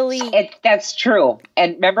really, That's true.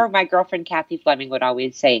 And remember, my girlfriend Kathy Fleming would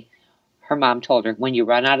always say, her mom told her, when you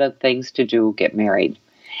run out of things to do, get married.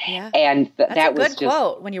 yeah, And that's that a was good just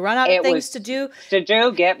quote. When you run out of it things was to do,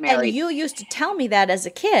 get and married. you used to tell me that as a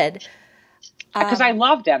kid. Because I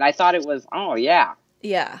loved it. I thought it was, oh yeah.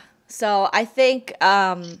 Yeah. So I think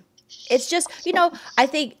it's just, I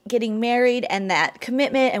think getting married and that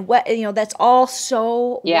commitment and what, that's all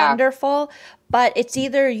so Yeah. wonderful. But it's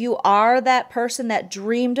either you are that person that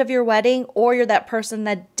dreamed of your wedding, or you're that person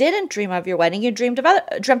that didn't dream of your wedding. You dreamt of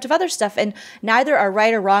other stuff, and neither are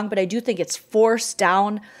right or wrong. But I do think it's forced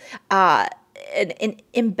down, and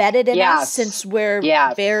embedded in us Yes. since we're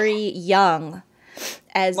Yes. very young,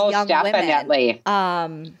 as Most young definitely.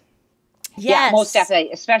 women. Yeah, Yes. most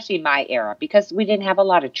definitely, especially my era, because we didn't have a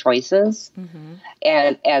lot of choices,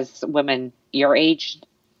 and as women your age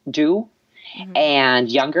do, and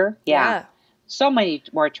younger. Yeah. So many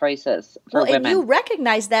more choices for Well, and women. you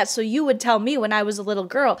recognize that, so you would tell me when I was a little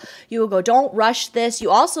girl, you would go, don't rush this. You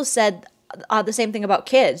also said the same thing about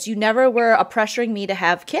kids. You never were pressuring me to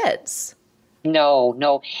have kids.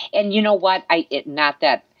 No. And you know what? Not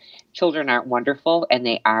that children aren't wonderful, and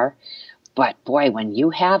they are, but boy, when you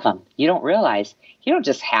have them, you don't realize you don't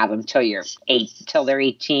just have them till they're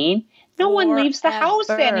 18. No one leaves the house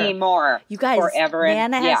Forever. anymore. You guys, forever.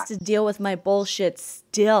 Nana has to deal with my bullshit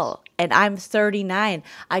still, and I'm 39.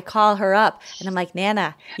 I call her up, and I'm like,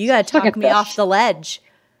 Nana, you got to Look talk at me this. off the ledge.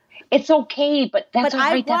 It's okay, but that's But all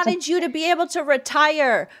I right. wanted you to be able to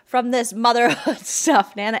retire from this motherhood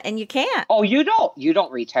stuff, Nana, and you can't. Oh, you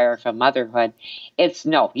don't retire from motherhood.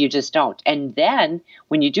 No, you just don't. And then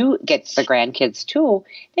when you do get the grandkids too,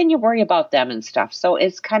 then you worry about them and stuff. So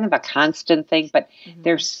it's kind of a constant thing, but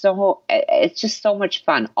it's just so much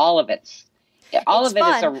fun. All of it. All It's of it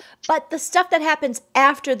fun, is but the stuff that happens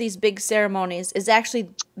after these big ceremonies is actually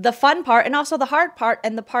the fun part, and also the hard part,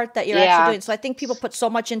 and the part that you're actually doing. So I think people put so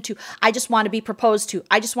much into, I just want to be proposed to,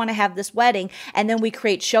 I just want to have this wedding, and then we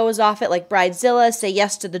create shows off it like Bridezilla, Say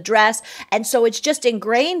Yes to the Dress, and so it's just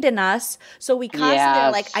ingrained in us. So we constantly are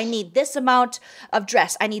like, I need this amount of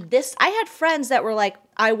dress, I need this. I had friends that were like,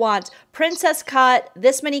 I want princess cut,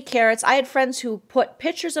 this many carats. I had friends who put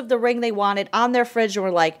pictures of the ring they wanted on their fridge and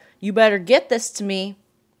were like, you better get this to me.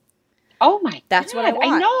 Oh my That's God, what I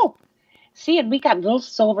want. I know. See, and we got little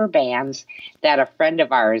silver bands that a friend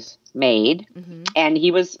of ours made, and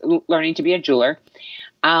he was learning to be a jeweler.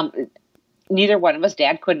 Neither one of us,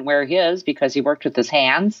 Dad couldn't wear his because he worked with his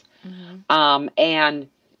hands, and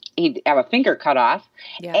he'd have a finger cut off,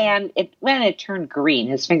 and it turned green.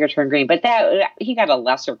 His finger turned green, but he got a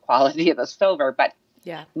lesser quality of the silver. But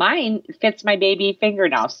mine fits my baby finger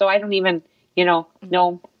now, so I don't even,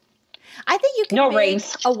 no. I think you can No make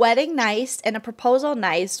rings. a wedding nice and a proposal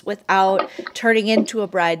nice without turning into a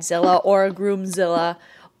bridezilla or a groomzilla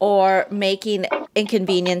or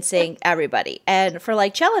inconveniencing everybody. And for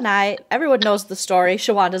like Chell and I, everyone knows the story.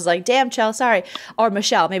 Shawanda's like, damn, Chell, sorry. Or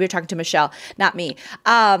Michelle. Maybe you're talking to Michelle, not me.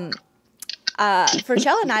 For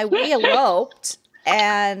Chell and I, we eloped.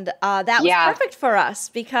 And that was perfect for us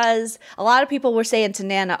because a lot of people were saying to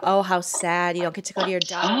Nana, oh, how sad you don't get to go to your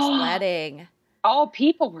daughter's wedding. Oh,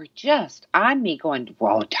 people were just on me going,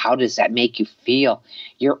 well, how does that make you feel?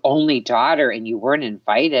 Your only daughter and you weren't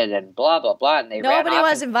invited and blah, blah, blah. And Nobody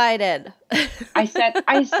was invited. I said,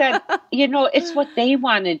 it's what they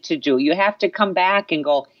wanted to do. You have to come back and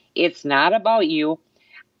go, it's not about you.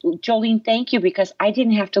 Jolene, thank you, because I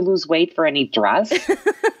didn't have to lose weight for any dress,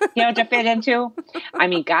 to fit into. I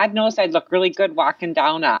mean, God knows I'd look really good walking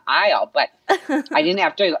down an aisle, but I didn't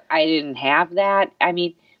have that. I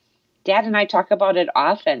mean, Dad and I talk about it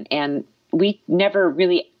often, and we never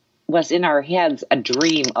really was in our heads a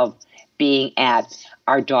dream of being at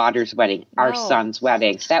our daughter's wedding, our son's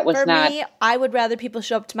wedding. That was not. For me, I would rather people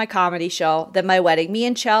show up to my comedy show than my wedding. Me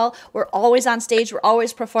and Chell, we're always on stage. We're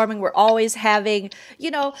always performing. We're always having,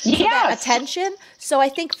 that attention. So I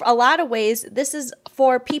think for a lot of ways, this is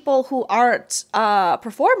for people who aren't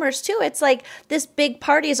performers too. It's like this big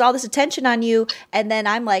party is all this attention on you. And then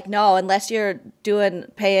I'm like, no, unless you're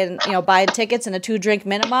paying, buying tickets and a 2-drink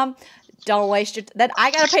minimum, don't waste your then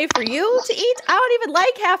I gotta pay for you to eat. I don't even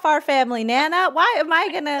like half our family, Nana. Why am I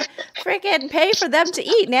gonna freaking pay for them to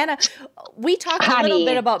eat, Nana? We talked a little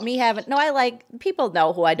bit about me having people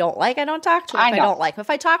know who I don't like. I don't talk to if I don't like.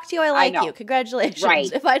 If I talk to you, I like you. Congratulations.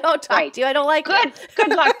 Right. If I don't talk to you, I don't like you. Good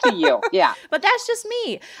luck to you. Yeah. But that's just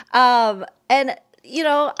me. And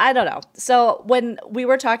I don't know. So when we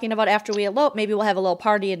were talking about after we elope, maybe we'll have a little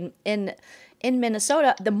party in in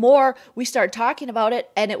Minnesota, the more we started talking about it,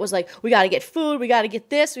 and it was like, we got to get food, we got to get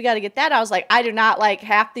this, we got to get that. I was like, I do not like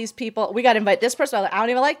half these people. We got to invite this person. I don't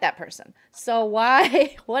even like that person. So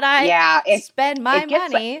why would I spend my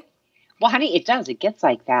money? Well, honey, it does. It gets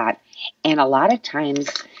like that. And a lot of times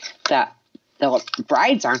the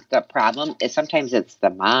brides aren't the problem. Sometimes it's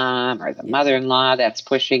the mom or the mother-in-law that's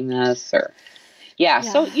pushing this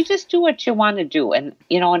so you just do what you want to do. And,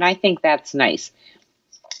 and I think that's nice.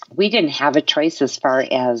 We didn't have a choice as far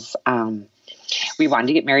as we wanted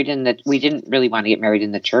to get married we didn't really want to get married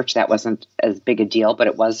in the church. That wasn't as big a deal, but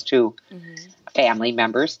it was to family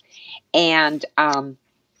members. And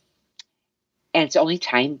it's the only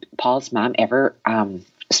time Paul's mom ever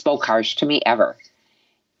spoke harsh to me ever.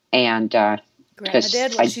 And Grandma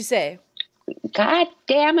did? What did she say? God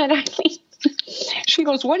damn it. I mean, she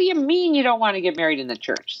goes, what do you mean you don't want to get married in the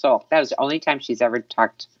church? So that was the only time she's ever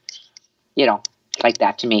talked, like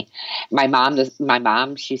that to me. My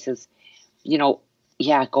mom, she says,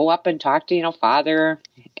 go up and talk to, Father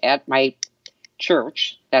at my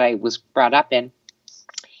church that I was brought up in.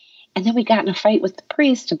 And then we got in a fight with the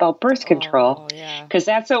priest about birth control because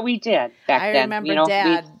that's what we did back then. I remember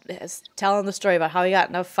Dad telling the story about how he got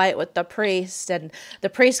in a fight with the priest, and the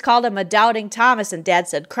priest called him a doubting Thomas, and Dad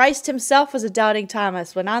said Christ himself was a doubting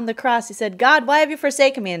Thomas. When on the cross, he said, God, why have you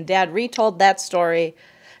forsaken me? And Dad retold that story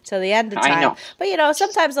to the end of time. I know. But,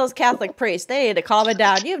 sometimes those Catholic priests, they need to calm it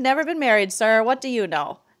down. You've never been married, sir. What do you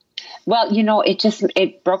know? Well,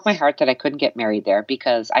 it broke my heart that I couldn't get married there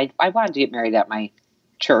because I wanted to get married at my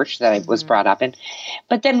church that I was brought up in.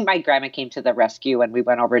 But then my grandma came to the rescue and we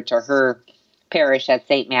went over to her parish at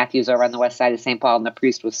St. Matthew's over on the west side of St. Paul, and the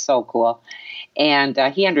priest was so cool. And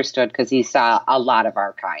he understood because he saw a lot of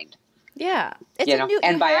our kind. Yeah.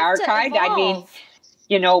 And by our kind, evolve. I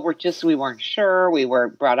mean, we weren't sure. We were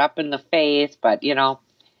brought up in the faith, but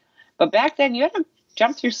back then you had to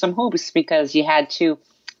jump through some hoops because you had to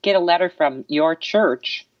get a letter from your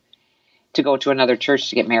church to go to another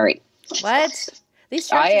church to get married. What? These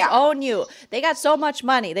churches own you. They got so much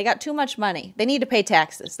money. They got too much money. They need to pay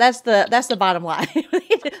taxes. That's the bottom line.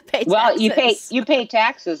 Well, you pay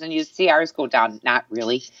taxes, and you see ours go down. Not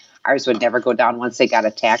really. Ours would never go down once they got a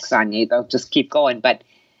tax on you. They'll just keep going. But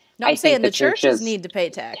I'm saying the churches need to pay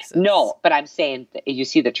taxes. No, but I'm saying you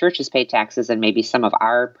see the churches pay taxes, and maybe some of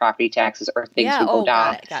our property taxes or things would go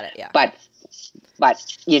down. Got it. Yeah.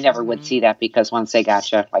 But you never would see that because once they got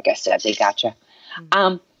you, like I said, they got you.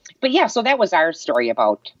 But so that was our story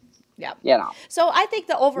about, So I think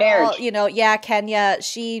the overall, marriage. Kenya,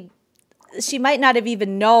 she might not have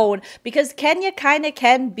even known because Kenya kind of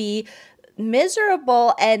can be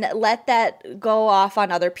miserable and let that go off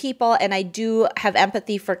on other people. And I do have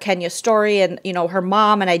empathy for Kenya's story and, her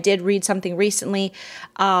mom. And I did read something recently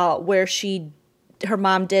where her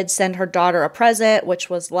mom did send her daughter a present,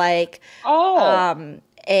 which was like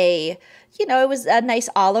it was a nice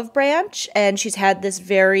olive branch, and she's had this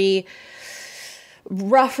very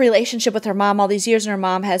rough relationship with her mom all these years, and her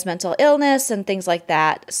mom has mental illness and things like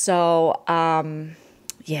that. So, I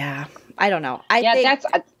don't know. I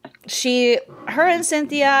think her and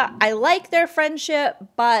Cynthia, I like their friendship,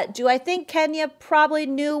 but do I think Kenya probably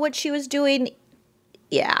knew what she was doing?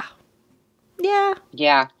 Yeah. Yeah.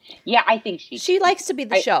 Yeah. Yeah, I think she likes to be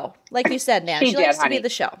the show. Like you said, Nan. She likes to be the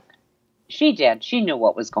show. She did. She knew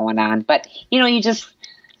what was going on. But,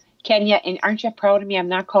 Kenya, and aren't you proud of me? I'm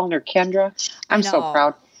not calling her Kendra. I'm so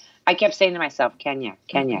proud. I kept saying to myself, Kenya,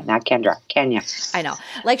 not Kendra, Kenya. I know.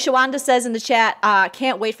 Like Shawanda says in the chat,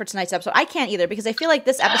 can't wait for tonight's episode. I can't either because I feel like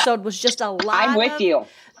this episode was just a lot I'm with you.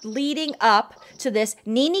 Leading up to this.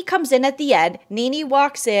 Nene comes in at the end. Nene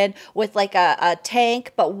walks in with like a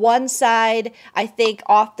tank, but one side, I think,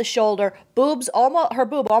 off the shoulder. Her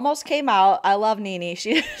boob almost came out. I love Nene.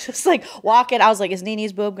 She's just like walking. I was like, is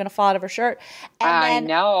Nene's boob going to fall out of her shirt? And I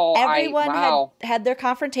know. Everyone had their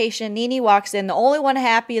confrontation. Nene walks in. The only one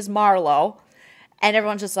happy is Marlo. And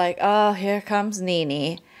everyone's just like, oh, here comes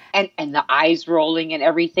Nene. And the eyes rolling and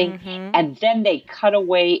everything. Mm-hmm. And then they cut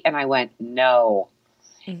away and I went, no.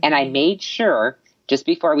 Mm-hmm. And I made sure, just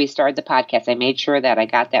before we started the podcast, I made sure that I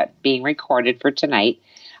got that being recorded for tonight.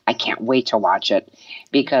 I can't wait to watch it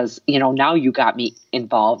because, now you got me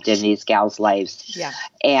involved in these gals' lives. Yeah.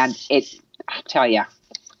 And I'll tell you,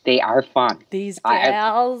 they are fun. These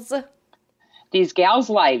gals. These gals'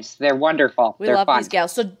 lives, they're wonderful. They're love fun. These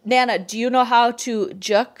gals. So, Nana, do you know how to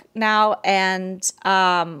juk now and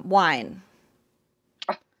wine?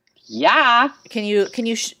 Yeah. Can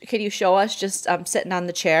you show us just sitting on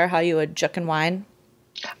the chair how you would juk and wine?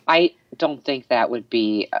 I don't think that would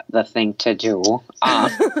be the thing to do.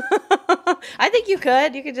 I think you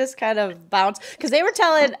could. You could just kind of bounce. Because they were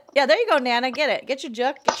telling, yeah, there you go, Nana. Get it. Get your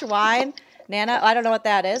juk. Get your wine. Nana, I don't know what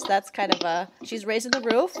that is. That's kind of she's raising the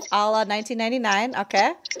roof, a la 1999.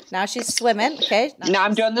 Okay. Now she's swimming. Okay. Now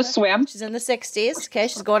I'm doing the swim. She's in the 60s. Okay.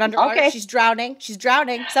 She's going underwater. Okay. She's drowning. She's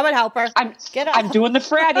drowning. Someone help her. Get up. I'm doing the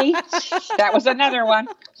Freddy. That was another one.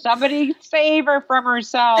 Somebody save her from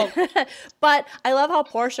herself. But I love how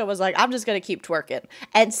Portia was like, I'm just going to keep twerking.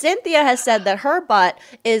 And Cynthia has said that her butt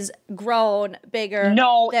is grown bigger than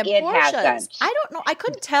Portia's. Hasn't. I don't know. I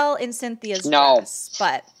couldn't tell in Cynthia's dress.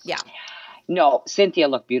 But yeah. No, Cynthia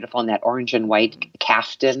looked beautiful in that orange and white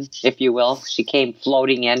caftan, if you will. She came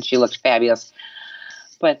floating in. She looked fabulous.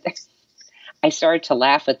 But I started to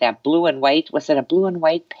laugh at that blue and white. Was it a blue and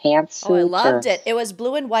white pantsuit? Oh, I loved it. It was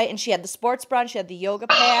blue and white, and she had the sports bra, she had the yoga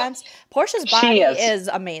pants. Portia's body is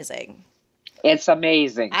amazing. It's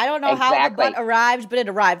amazing. I don't know how the butt arrived, but it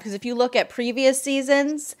arrived. Because if you look at previous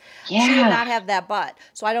seasons, she did not have that butt.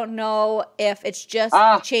 So I don't know if it's just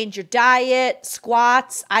change your diet,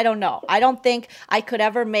 squats. I don't know. I don't think I could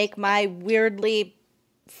ever make my weirdly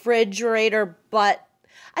refrigerator butt.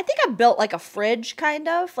 I think I'm built like a fridge, kind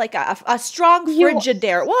of. Like a strong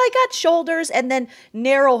Frigidaire. Well, I got shoulders and then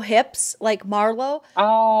narrow hips like Marlo.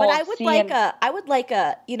 Oh, but I would like a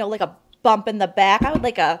like a bump in the back. I would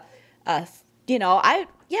like I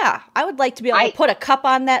would like to be able to put a cup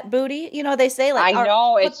on that booty. They say like I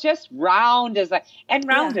know it's just round as a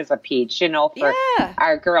peach, for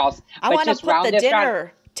our girls. I want to put the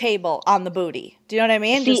dinner table on the booty. Do you know what I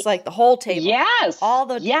mean? Just like the whole table. Yes. All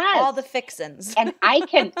the fixins. And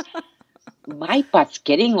my butt's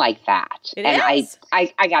getting like that. It is.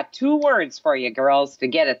 I got 2 words for you girls to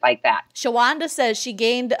get it like that. Shawanda says she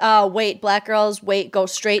gained weight. Black girls' weight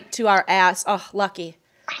goes straight to our ass. Oh, lucky.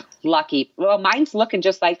 Lucky. Well, mine's looking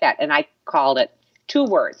just like that, and I called it 2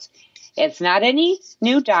 words. It's not any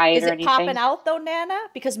new diet or anything. Is it popping out, though, Nana?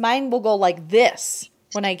 Because mine will go like this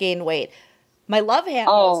when I gain weight. My love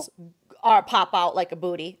handles pop out like a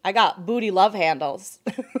booty. I got booty love handles.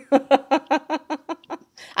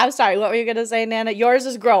 I'm sorry, what were you going to say, Nana? Yours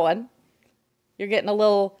is growing. You're getting a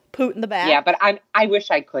little poot in the back. Yeah, but I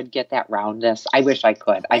wish I could get that roundness. I wish I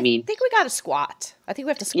could. I think we got to squat. I think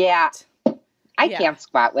we have to squat. Yeah. I can't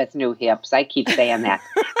squat with new hips. I keep saying that.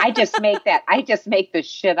 I just make this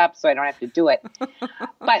shit up so I don't have to do it.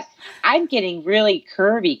 But I'm getting really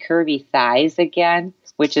curvy thighs again,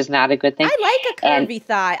 which is not a good thing. I like a curvy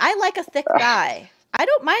thigh. I like a thick thigh. I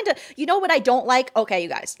don't mind it. You know what I don't like? Okay, you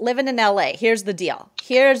guys, living in LA, here's the deal.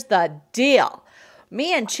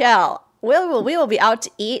 Me and Chell, we will be out to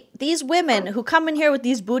eat. These women who come in here with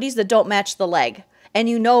these booties that don't match the leg. And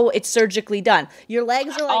it's surgically done. Your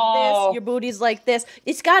legs are like this, your booty's like this.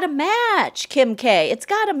 It's got to match, Kim K. It's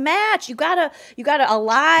got to match. You gotta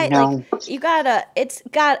align. No.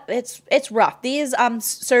 Like it's rough. These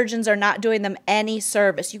surgeons are not doing them any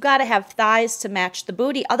service. You got to have thighs to match the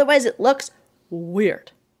booty. Otherwise, it looks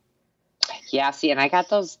weird. Yeah, see, and I got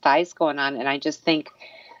those thighs going on, and I just think,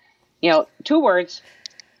 2 words,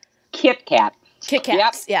 Kit Kat. Kit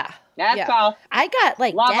Kats, yeah. That's all. I got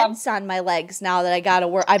dents on my legs now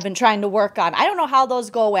that I've been trying to work on. I don't know how those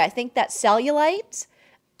go away. I think that cellulite.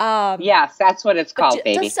 Yes, that's what it's called,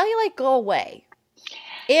 baby. Does cellulite go away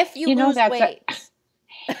if you lose weight?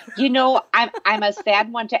 I'm a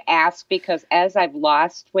sad one to ask because as I've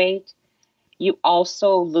lost weight, you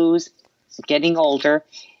also lose, getting older,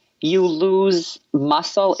 you lose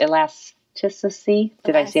muscle elasticity.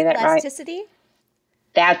 Did I say that right? Elasticity?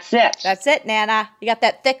 That's it. That's it, Nana. You got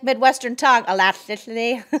that thick Midwestern tongue.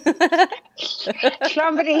 Elasticity.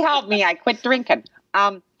 Somebody help me. I quit drinking.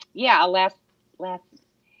 Yeah,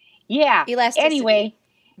 yeah. Elasticity. Anyway,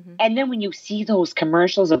 and then when you see those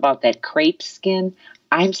commercials about that crepe skin,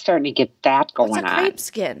 I'm starting to get that going on. What's a crepe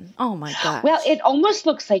skin? Oh, my gosh. Well, it almost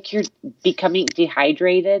looks like you're becoming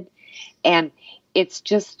dehydrated. And it's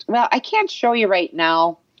just, I can't show you right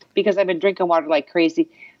now because I've been drinking water like crazy.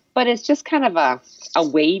 But it's just kind of a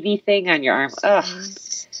wavy thing on your arm. Ugh.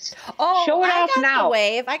 Oh, show it off now. The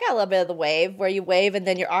wave. I got a little bit of the wave where you wave and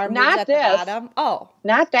then your arm moves at the bottom. Oh.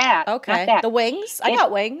 Not that. Okay. Not that. The wings? I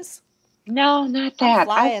got wings. No, not that. I'm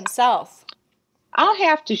flying south. I'll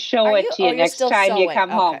have to show it to you next time you come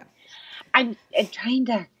home. I'm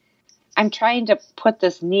trying to put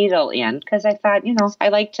this needle in because I thought, I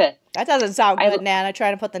like to. That doesn't sound good, Nana.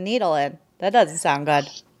 Trying to put the needle in. That doesn't sound good.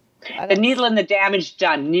 The needle and the damage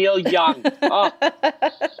done. Neil Young. Oh.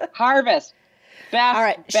 Harvest. Best. All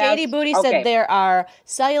right. Shady Booty said there are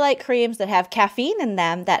cellulite creams that have caffeine in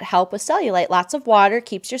them that help with cellulite. Lots of water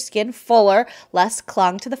keeps your skin fuller, less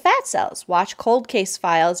clung to the fat cells. Watch Cold Case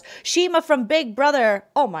Files. Shima from Big Brother.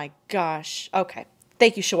 Oh my gosh. Okay.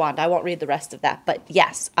 Thank you, Shawanda. I won't read the rest of that, but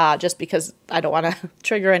yes, just because I don't want to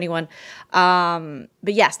trigger anyone.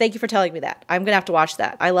 But yes, thank you for telling me that. I'm gonna have to watch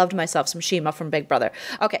that. I loved myself some Shima from Big Brother.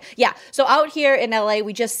 Okay, yeah. So out here in LA,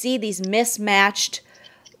 we just see these mismatched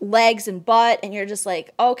legs and butt, and you're just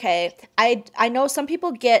like, okay. I know some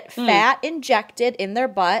people get fat injected in their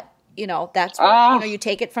butt. You know, that's what, you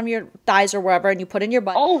take it from your thighs or wherever and you put in your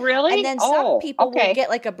butt. Oh, really? And then some people will get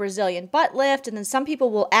like a Brazilian butt lift, and then some people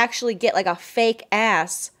will actually get like a fake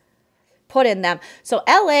ass put in them. So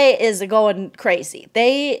LA is going crazy.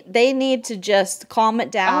 They need to just calm it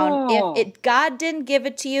down. If God didn't give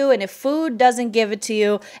it to you, and if food doesn't give it to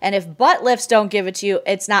you, and if butt lifts don't give it to you,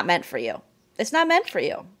 it's not meant for you. It's not meant for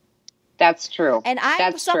you. That's true. And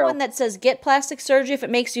I'm someone that says get plastic surgery if it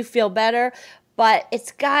makes you feel better. But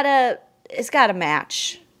it's gotta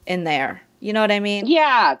match in there. You know what I mean?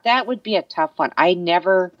 Yeah, that would be a tough one. They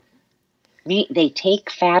take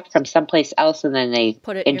fat from someplace else and then they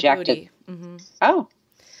put it inject in your booty. it. Mm-hmm. Oh.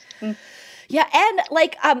 Yeah, and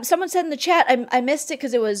like someone said in the chat, I missed it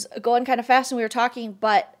because it was going kind of fast and we were talking.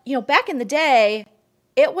 But back in the day,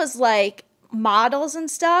 it was like models and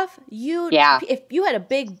stuff. If you had a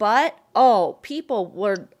big butt, people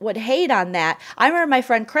would hate on that. I remember my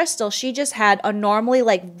friend Crystal, she just had a normally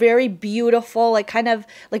like very beautiful, like kind of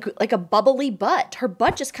like a bubbly butt. Her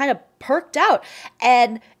butt just kind of perked out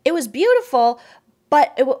and it was beautiful,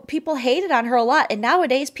 but people hated on her a lot. And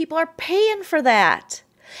nowadays people are paying for that.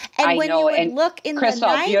 And when you would look in Crystal,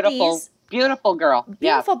 the 90s, beautiful girl.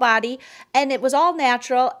 Beautiful body, and it was all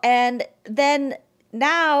natural. And then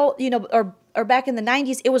now, or back in the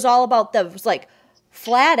 90s, it was all about like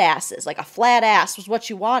flat asses. Like a flat ass was what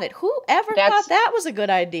you wanted. Whoever thought that was a good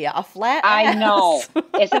idea? A flat ass. I know.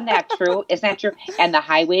 Isn't that true? Isn't that true? And the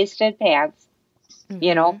high-waisted pants,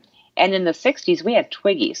 And in the 60s, we had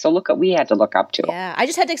Twiggy. So look what we had to look up to. Yeah. I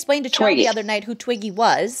just had to explain to Charlie the other night who Twiggy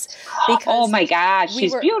was. Because oh, my gosh.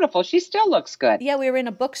 She's beautiful. She still looks good. Yeah, we were in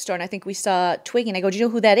a bookstore, and I think we saw Twiggy. And I go, do you know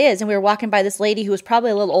who that is? And we were walking by this lady who was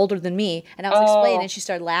probably a little older than me. And I was explaining, and she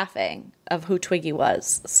started laughing of who Twiggy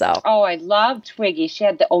was. So. Oh, I love Twiggy. She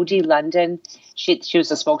had the OG London. She was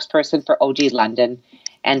a spokesperson for OG London.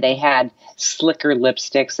 And they had slicker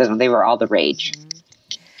lipsticks, and they were all the rage. Mm-hmm.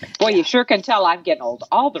 Boy, you sure can tell I'm getting old.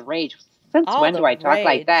 All the rage. Since when do I talk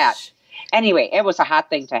like that? Anyway, it was a hot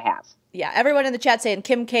thing to have. Yeah, everyone in the chat saying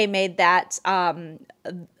Kim K made that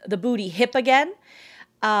the booty hip again.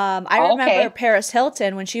 I remember Paris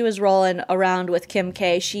Hilton when she was rolling around with Kim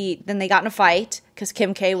K. Then they got in a fight because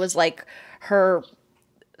Kim K was like her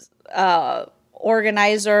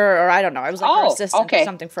organizer, or I don't know. I was like her assistant or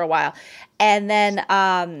something for a while. And then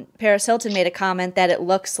Paris Hilton made a comment that it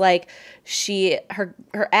looks like her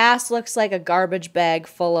ass looks like a garbage bag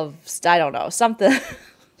full of, I don't know, something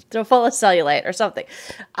full of cellulite or something.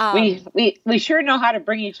 We sure know how to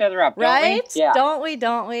bring each other up, right? Don't we? Yeah.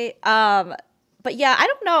 Don't we? But yeah, I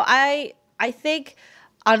don't know. I think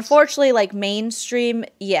unfortunately, like mainstream,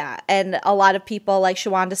 and a lot of people like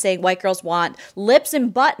Shawanda saying white girls want lips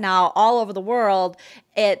and butt now all over the world.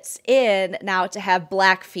 It's in now to have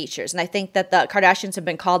black features. And I think that the Kardashians have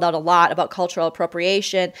been called out a lot about cultural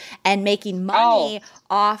appropriation and making money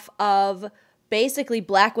off of basically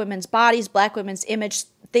black women's bodies, black women's image,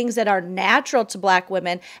 things that are natural to black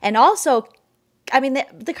women. And also, I mean,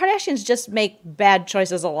 the Kardashians just make bad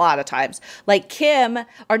choices a lot of times. Like Kim,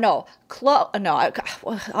 or no,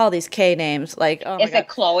 all these K names. Like, oh my God. Is it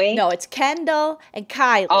Khloe? No, it's Kendall and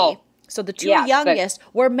Kylie. Oh. So the two youngest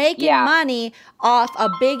were making money off a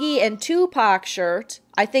Biggie and Tupac shirt.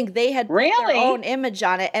 I think they had put their own image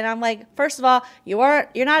on it. And I'm like, first of all, you're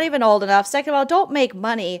not even old enough. Second of all, don't make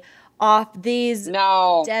money off these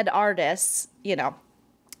dead artists,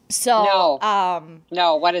 So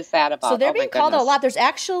no, what is that about? So they're being called out a lot. There's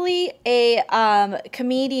actually a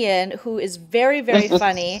comedian who is very, very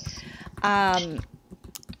funny.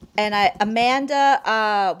 And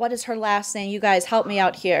Amanda, what is her last name? You guys help me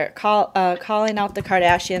out here. Calling out the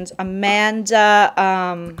Kardashians.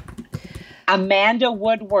 Amanda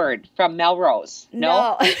Woodward from Melrose.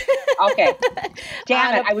 No? Okay.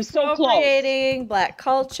 Damn it. I was so close. Appropriating black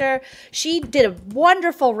culture. She did a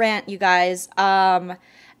wonderful rant, you guys. And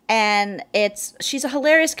she's a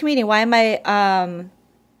hilarious comedian. Why am I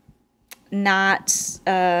not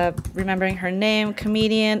remembering her name?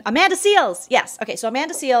 Comedian Amanda Seales. Yes. Okay. So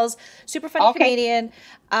Amanda Seales, super funny comedian.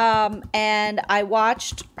 And I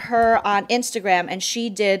watched her on Instagram, and she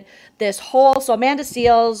did this whole. So Amanda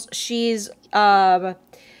Seales, she's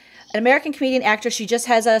an American comedian actress. She just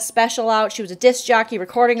has a special out. She was a disc jockey,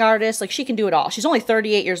 recording artist. Like, she can do it all. She's only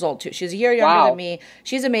 38 years old, too. She's a year younger than me.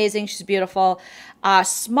 She's amazing. She's beautiful,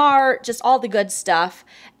 smart, just all the good stuff.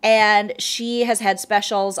 And she has had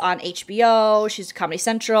specials on HBO. She's Comedy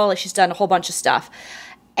Central. Like, she's done a whole bunch of stuff.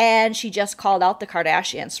 And she just called out the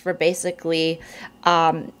Kardashians for basically,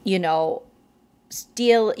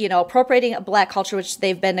 appropriating Black culture, which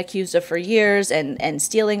they've been accused of for years, and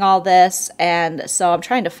stealing all this. And so I'm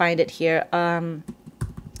trying to find it here.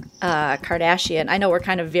 Kardashian. I know we're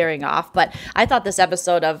kind of veering off, but I thought this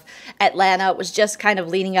episode of Atlanta was just kind of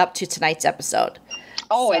leading up to tonight's episode.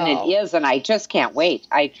 Oh, and it is, and I just can't wait.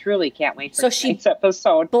 I truly can't wait for tonight's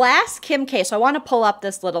episode. Blasts Kim K. So I want to pull up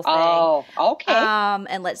this little thing. Oh, okay.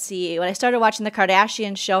 And let's see. When I started watching the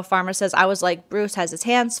Kardashian show, Farmer says, I was like, Bruce has his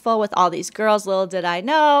hands full with all these girls. Little did I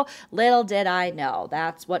know.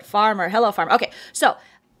 That's what Farmer. Hello, Farmer. Okay, so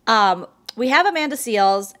we have Amanda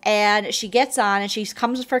Seales, and she gets on, and she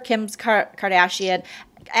comes for Kim's Kardashian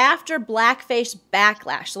after blackface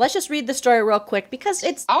backlash. So let's just read the story real quick, because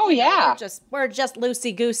it's we're just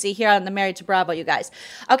loosey goosey here on the Married to Bravo, you guys.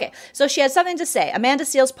 Okay, so she had something to say. Amanda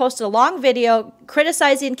Seales posted a long video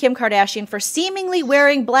criticizing Kim Kardashian for seemingly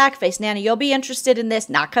wearing blackface. Nana, you'll be interested in this,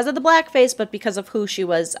 not because of the blackface, but because of who she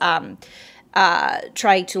was trying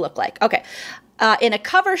to look like. Okay. In a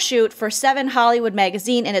cover shoot for 7 Hollywood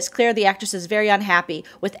magazine, and it's clear the actress is very unhappy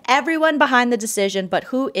with everyone behind the decision, but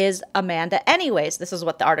who is Amanda anyways? This is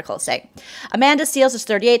what the article is saying. Amanda Seales is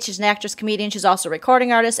 38. She's an actress, comedian. She's also a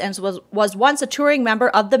recording artist, and was once a touring member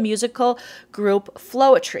of the musical group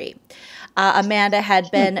Floetry. Amanda had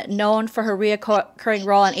been known for her recurring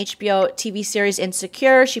role on HBO TV series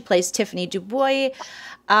Insecure. She plays Tiffany Dubois,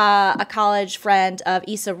 a college friend of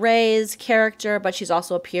Issa Rae's character, but she's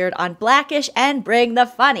also appeared on Blackish and Bring the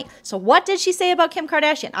Funny. So what did she say about Kim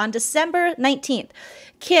Kardashian? On December 19th,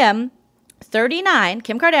 Kim 39,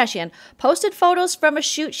 Kim Kardashian, posted photos from a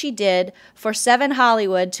shoot she did for 7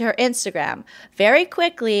 Hollywood to her Instagram. Very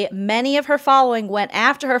quickly, many of her following went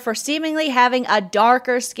after her for seemingly having a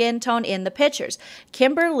darker skin tone in the pictures.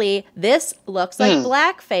 Kimberly, this looks like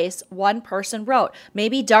blackface, one person wrote.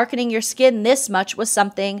 Maybe darkening your skin this much was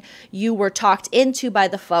something you were talked into by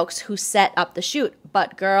the folks who set up the shoot.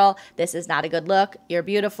 But girl, this is not a good look. You're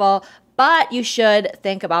beautiful. But you should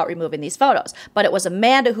think about removing these photos. But it was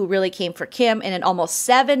Amanda who really came for Kim. In an almost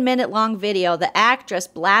 7-minute long video, the actress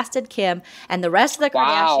blasted Kim and the rest of the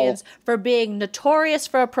Kardashians for being notorious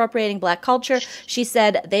for appropriating Black culture. She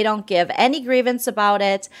said they don't give any grievance about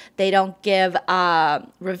it. They don't give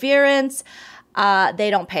reverence. They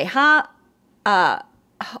don't pay homage. I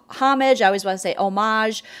always want to say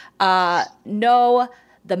homage. No,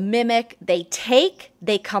 the mimic. They take,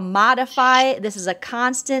 they commodify. This is a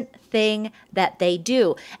constant thing that they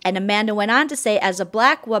do. And Amanda went on to say, as a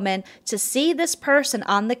Black woman, to see this person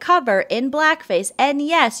on the cover in blackface, and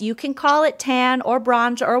yes, you can call it tan or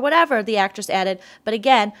bronze or whatever, the actress added, but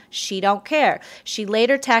again, she don't care. She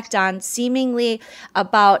later tacked on seemingly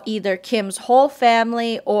about either Kim's whole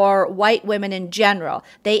family or white women in general.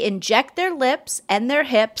 They inject their lips and their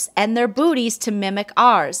hips and their booties to mimic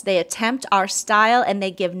ours. They attempt our style and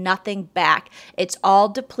they give nothing back. It's all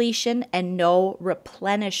depletion and no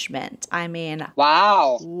replenishment. I mean,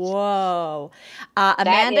 wow. Whoa.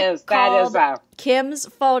 Amanda called Kim's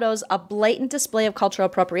photos a blatant display of cultural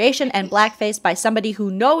appropriation and blackface by somebody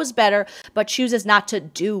who knows better but chooses not to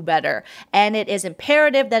do better. And it is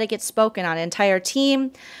imperative that it gets spoken on. An entire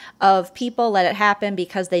team of people let it happen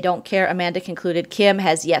because they don't care. Amanda concluded Kim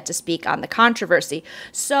has yet to speak on the controversy.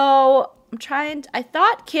 So I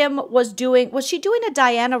thought Kim was she doing a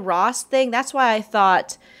Diana Ross thing? That's why I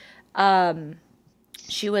thought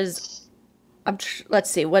she was, let's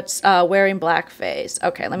see, what's wearing blackface.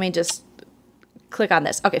 Okay, let me just click on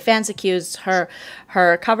this. Okay, fans accused her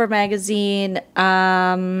cover magazine.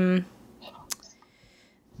 I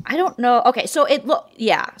don't know. Okay, so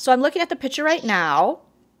so I'm looking at the picture right now.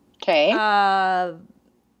 Okay.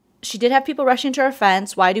 She did have people rushing to her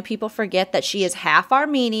fence. Why do people forget that she is half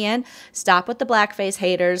Armenian? Stop with the blackface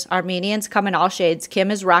haters. Armenians come in all shades.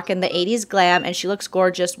 Kim is rocking the 80s glam, and she looks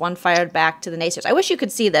gorgeous. One fired back to the naysayers. I wish you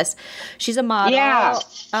could see this. She's a model. Yeah.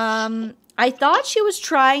 I thought she was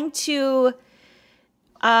trying to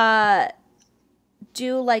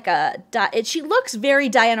do like she looks very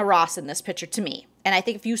Diana Ross in this picture to me. And I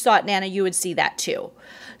think if you saw it, Nana, you would see that too.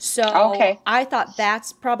 So I thought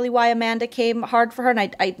that's probably why Amanda came hard for her.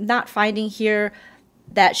 And I'm not finding here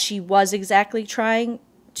that she was exactly trying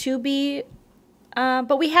to be.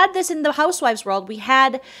 But we had this in the Housewives world. We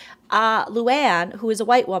had Luann, who is a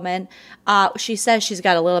white woman, she says she's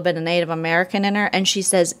got a little bit of Native American in her, and she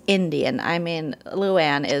says Indian. I mean,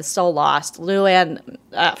 Luann is so lost. Luann,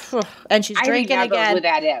 and she's drinking again. I remember who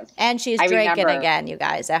that is. And she's drinking again, you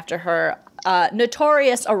guys, after her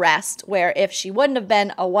notorious arrest, where if she wouldn't have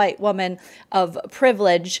been a white woman of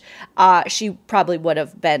privilege, she probably would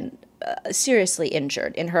have been seriously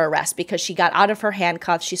injured in her arrest, because she got out of her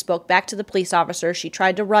handcuffs. She spoke back to the police officer. She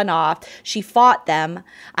tried to run off. She fought them.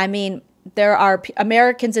 I mean, there are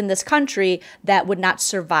Americans in this country that would not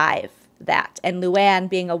survive that. And Luann,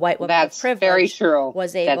 being a white woman of privilege,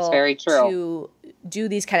 was able to do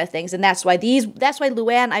these kind of things. And that's why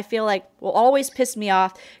Luann, I feel like, will always piss me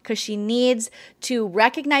off, because she needs to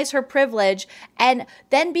recognize her privilege and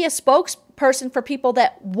then be a spokesperson for people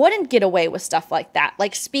that wouldn't get away with stuff like that.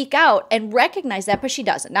 Like, speak out and recognize that, but she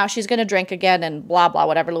doesn't. Now she's going to drink again and blah, blah,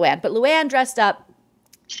 whatever, Luann. But Luann dressed up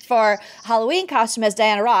for Halloween costume as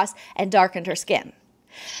Diana Ross and darkened her skin.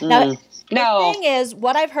 Now, the thing is,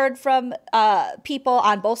 what I've heard from people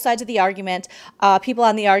on both sides of the argument, people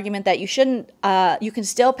on the argument that you shouldn't, you can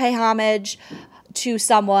still pay homage to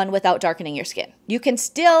someone without darkening your skin. You can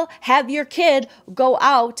still have your kid go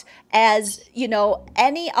out as,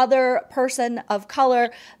 any other person of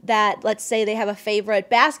color that, let's say they have a favorite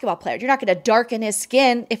basketball player. You're not going to darken his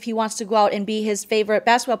skin if he wants to go out and be his favorite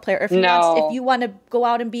basketball player. If you want to go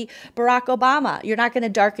out and be Barack Obama, you're not going to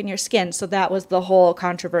darken your skin. So that was the whole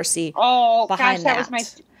controversy behind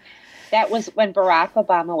that. That was when Barack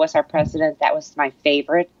Obama was our president. That was my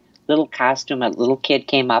favorite little costume. A little kid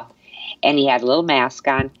came up, and he had a little mask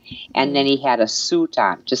on, and then he had a suit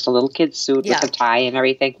on, just a little kid's suit with a tie and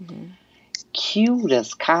everything. Mm-hmm.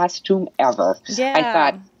 Cutest costume ever.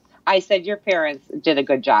 Yeah. I said, your parents did a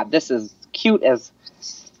good job. This is cute as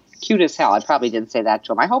hell. I probably didn't say that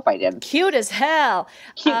to him. I hope I didn't. Cute as hell.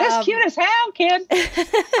 Cute as hell, kid.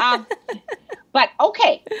 But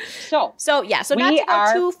okay, so not to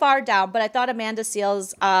go too far down, but I thought Amanda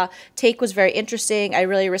Seales' take was very interesting. I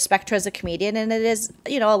really respect her as a comedian, and it is,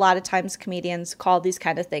 a lot of times comedians call these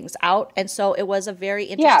kind of things out, and so it was a very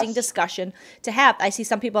interesting discussion to have. I see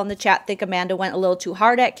some people in the chat think Amanda went a little too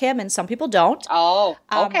hard at Kim, and some people don't. Oh,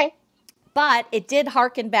 okay. But it did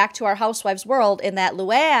harken back to our Housewives world in that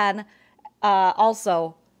Luann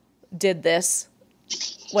also did this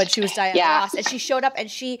when she was Diana Ross, and she showed up and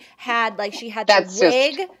she had the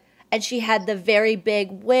wig, and she had the very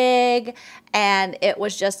big wig, and it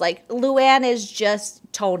was just like, Luann is just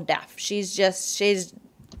tone deaf. She's just deaf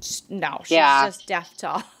to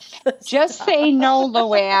all this Just stuff. say no,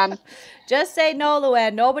 Luann. Just say no,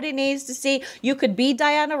 Luann. Nobody needs to see. You could be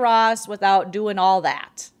Diana Ross without doing all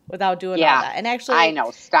that. All that. And actually, I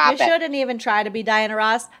know. Stop it. You shouldn't even try to be Diana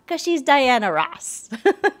Ross, because she's Diana Ross.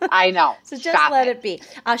 I know. So just let it be.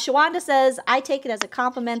 Shawanda says, I take it as a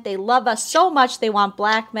compliment. They love us so much. They want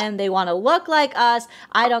black men. They want to look like us.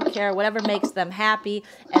 I don't care. Whatever makes them happy.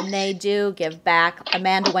 And they do give back.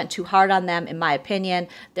 Amanda went too hard on them, in my opinion.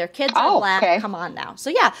 Their kids are black. Okay. Come on now. So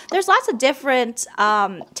yeah, there's lots of different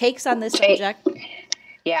takes on this subject.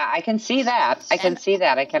 Yeah, I can see that. I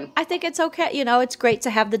think it's okay. It's great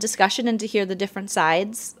to have the discussion and to hear the different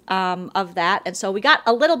sides of that. And so we got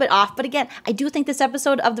a little bit off. But again, I do think this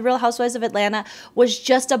episode of The Real Housewives of Atlanta was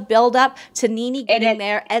just a build-up to NeNe getting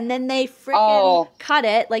there. And then they freaking cut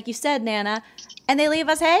it, like you said, Nana, and they leave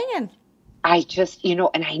us hanging. I just,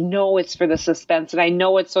 and I know it's for the suspense, and I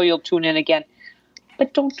know it's so you'll tune in again.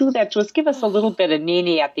 But don't do that to us. Give us a little bit of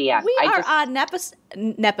NeNe at the end. We are on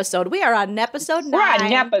episode 9 of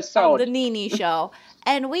the NeNe show.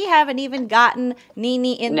 And we haven't even gotten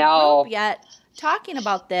NeNe in the group yet talking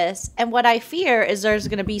about this. And what I fear is there's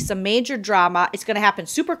going to be some major drama. It's going to happen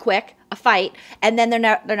super quick, a fight, and then they're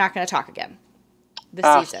not going to talk again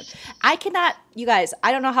this season. I cannot, you guys,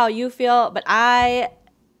 I don't know how you feel, but I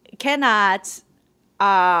cannot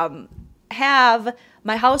have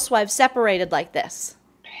my housewives separated like this.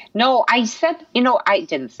 No, I said, I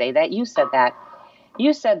didn't say that. You said that.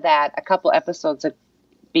 You said that a couple episodes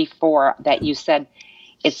before, that you said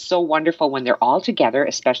it's so wonderful when they're all together,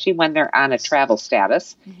 especially when they're on a travel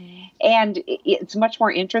status. Mm-hmm. And it's much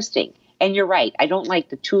more interesting. And you're right. I don't like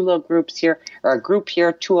the two little groups here, or a group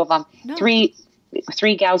here, two of them, three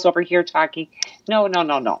gals over here talking. No.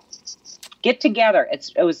 Get together.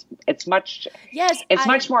 It's much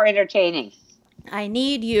more entertaining. I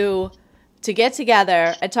need you to get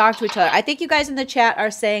together and talk to each other. I think you guys in the chat are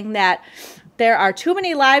saying that there are too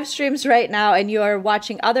many live streams right now, and you are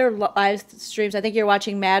watching other live streams. I think you're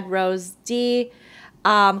watching Mad Rose D.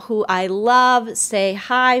 who I love. Say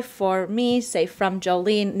hi for me. Say from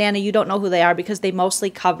Jolene. Nana, you don't know who they are because they mostly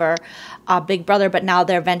cover Big Brother, but now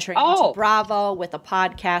they're venturing into Bravo with a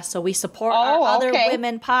podcast. So we support our other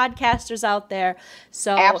women podcasters out there.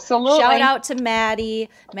 So absolutely. Shout out to Maddie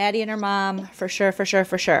and her mom for sure.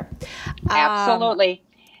 Absolutely.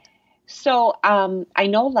 So I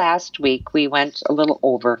know last week we went a little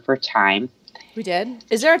over for time. We did.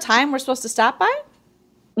 Is there a time we're supposed to stop by?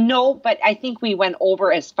 No, but I think we went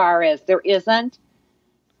over as far as there isn't.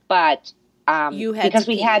 But you had because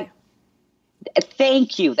to we pee. had.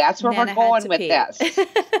 Thank you. That's where Nana we're going with pee. this.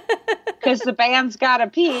 Because the band's got to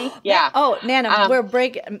pee. Yeah. Oh, Nana,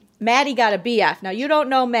 Maddie got a BF. Now, you don't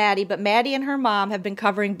know Maddie, but Maddie and her mom have been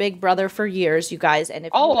covering Big Brother for years, you guys. And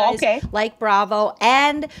if you guys like Bravo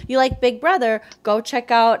and you like Big Brother, go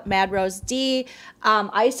check out Mad Rose D.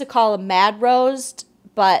 I used to call him Mad Rosed,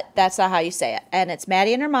 but that's not how you say it. And it's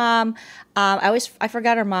Maddie and her mom. I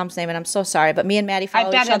forgot her mom's name, and I'm so sorry. But me and Maddie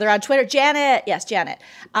follow each other on Twitter. Janet. Yes, Janet.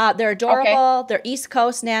 They're adorable. Okay. They're East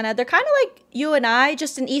Coast, Nana. They're kind of like you and I,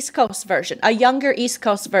 just an East Coast version, a younger East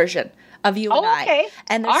Coast version of you and I.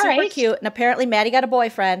 And they're super cute. And apparently Maddie got a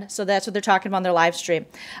boyfriend, so that's what they're talking about on their live stream.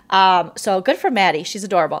 So good for Maddie. She's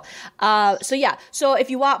adorable. So if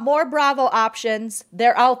you want more Bravo options,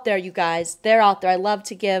 they're out there, you guys. They're out there. I love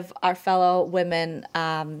to give our fellow women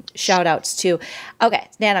shout outs too. Okay,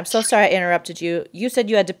 Nan, I'm so sorry I interrupted you. You said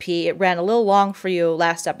you had to pee. It ran a little long for you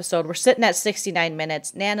last episode. We're sitting at 69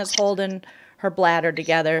 minutes. Nana's holding her bladder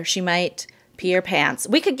together. She might pee her pants.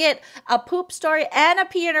 We could get a poop story and a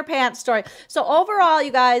pee in her pants story. So overall,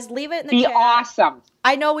 you guys, leave it in the chat. Be awesome.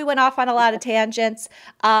 I know we went off on a lot of tangents,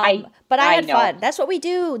 but I had fun. That's what we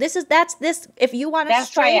do. This. If you want a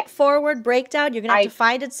straightforward breakdown, you're gonna have to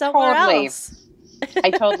find it somewhere else.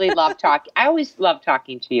 I totally love talking. I always love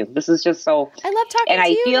talking to you. This is just so. I love talking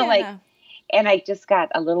to you. And I feel like, and I just got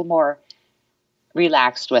a little more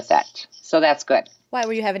relaxed with it. So that's good. Why,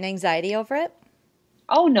 were you having anxiety over it?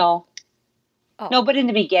 Oh no. No, but in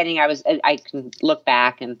the beginning, I can look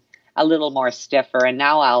back and a little more stiffer, and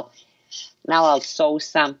now I'll sew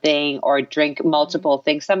something or drink multiple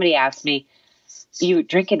things. Somebody asked me, "You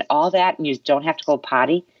drinking all that and you don't have to go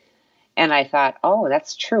potty?" And I thought, "Oh,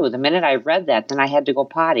 that's true." The minute I read that, then I had to go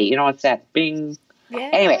potty. You know, it's that bing. Yeah.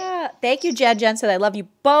 Anyway. Thank you, Jen Jensen. I love you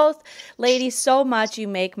both, ladies, so much. You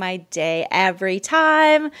make my day every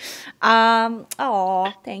time.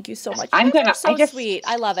 Thank you so much. So sweet.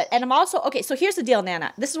 I love it. And I'm also, okay, so here's the deal,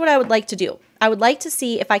 Nana. This is what I would like to do. I would like to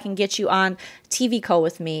see if I can get you on TV Co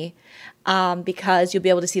with me, because you'll be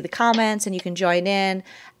able to see the comments and you can join in.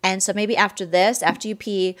 And so maybe after you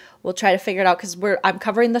pee, we'll try to figure it out, because I'm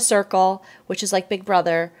covering The Circle, which is like Big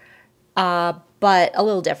Brother, but a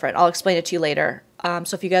little different. I'll explain it to you later.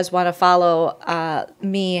 So if you guys want to follow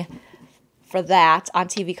me for that on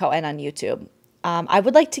TV Co and on YouTube, I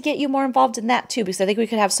would like to get you more involved in that too, because I think we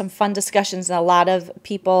could have some fun discussions, and a lot of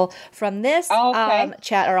people from this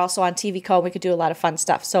chat are also on TV Co, and we could do a lot of fun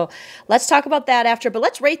stuff. So let's talk about that after, but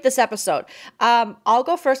let's rate this episode. I'll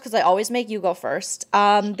go first because I always make you go first.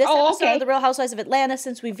 This episode of The Real Housewives of Atlanta,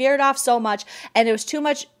 since we veered off so much and it was too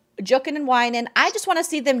much juking and whining, I just want to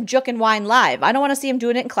see them juke and whine live. I don't want to see them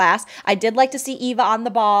doing it in class. I did like to see Eva on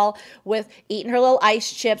the ball with eating her little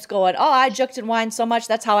ice chips going, "Oh, I juked and whined so much.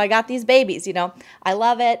 That's how I got these babies." You know, I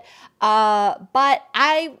love it. But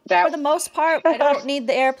for the most part, I don't need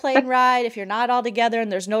the airplane ride. If you're not all together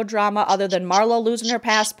and there's no drama other than Marlo losing her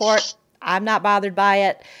passport, I'm not bothered by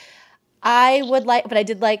it. But I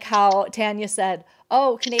did like how Tanya said,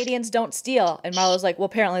 "Oh, Canadians don't steal." And Marlo's like, "Well,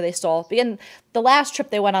 apparently they stole." And the last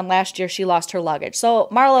trip they went on last year, she lost her luggage. So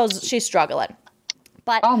she's struggling.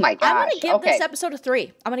 But oh my gosh. I'm going to give this episode a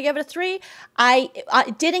 3. I'm going to give it a 3. I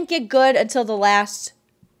didn't get good until the last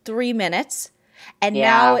 3 minutes. And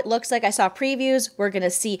now it looks like, I saw previews. We're going to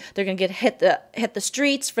see they're going to hit the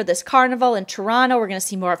streets for this carnival in Toronto. We're going to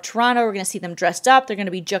see more of Toronto. We're going to see them dressed up. They're going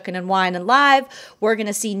to be juking and whining live. We're going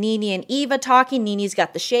to see Nene and Eva talking. Nene's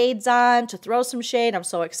got the shades on to throw some shade. I'm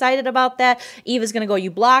so excited about that. Eva's going to go,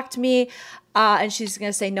 "You blocked me." And she's going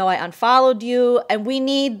to say, "No, I unfollowed you." And we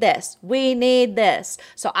need this.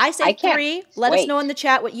 So I say 3. Let us know in the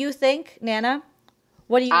chat what you think. Nana,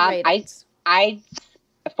 what do you rate it? I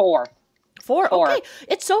 4. 4. Okay.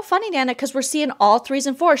 It's so funny, Nana, because we're seeing all 3s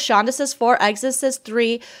and 4s. Shonda says 4. Exit says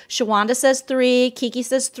 3. Shawanda says 3. Kiki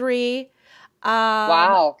says 3.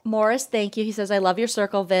 Wow. Morris, thank you. He says, "I love your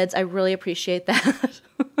circle vids." I really appreciate that.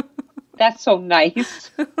 That's so nice.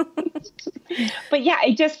 But yeah,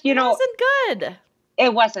 it just, it wasn't good.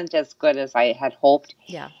 It wasn't as good as I had hoped.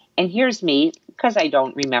 Yeah. And here's me, because I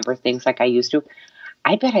don't remember things like I used to.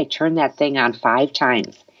 I bet I turned that thing on 5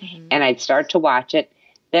 times. and I'd start to watch it.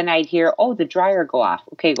 Then I'd hear, oh, the dryer go off.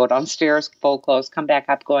 Okay, go downstairs, fold clothes, come back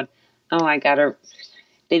up going, oh, I got to,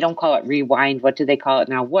 they don't call it rewind. What do they call it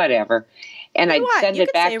now? Whatever. And Rewind. I'd send You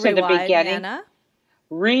it can back say to the rewind, beginning. Nana.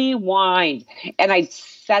 Rewind. And I'd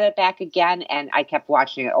set it back again, and I kept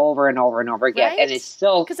watching it over and over and over again. Right? And it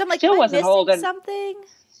still, Because I'm like, still am I wasn't missing holding. something?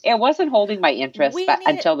 It wasn't holding my interest We but need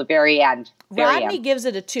it- until the very end. Very Rodney end. gives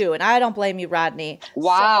it a 2, and I don't blame you, Rodney.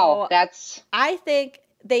 Wow, So that's I think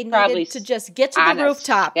they needed Probably to just get to the honest.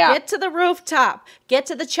 rooftop. Yeah. Get to the rooftop. Get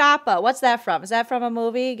to the choppa. What's that from? Is that from a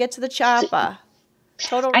movie? Get to the choppa.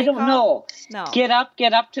 Total I don't Recall? know. No. Get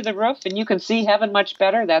up to the roof, and you can see heaven much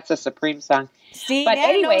better. That's a Supreme song. See, But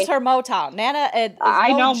Nana anyway- knows her Motown. Nana is I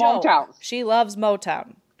no know joke. Motown. She loves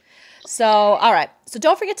Motown. So, all right. So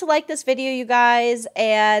don't forget to like this video, you guys.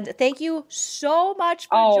 And thank you so much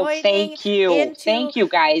for Oh, joining thank you. into Thank you,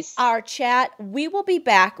 guys. our chat. We will be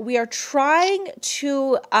back. We are trying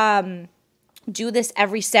to do this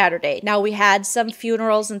every Saturday. Now, we had some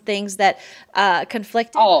funerals and things that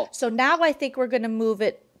conflicted. Oh. So now I think we're going to move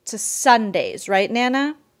it to Sundays, right,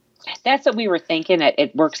 Nana? That's what we were thinking.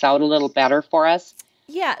 It works out a little better for us.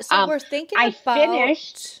 Yeah, so we're thinking I about...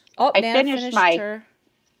 finished- Oh, I Nana finished my- her...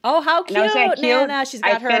 Oh, how cute, Now, is that cute? Nana. She's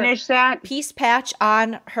got I her finished that. piece patch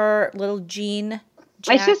on her little jean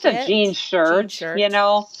jacket. It's just a jean shirt, you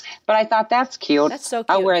know. But I thought that's cute. That's so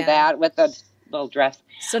I'll cute, wear Nana. that with a little dress.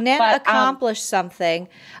 So Nana But, accomplished something.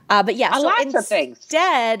 But yeah, so lots of things.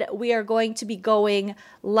 instead, we are going to be going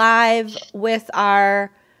live with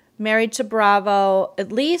our Married to Bravo,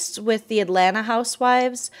 at least with the Atlanta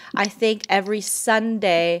Housewives, I think every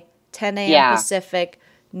Sunday, 10 a.m. Yeah. Pacific,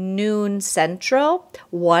 noon Central,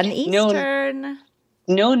 1 Eastern.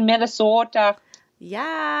 Noon, Minnesota.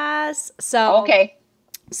 Yes. So Okay.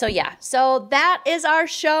 So yeah, so that is our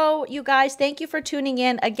show, you guys. Thank you for tuning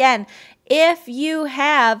in. Again, if you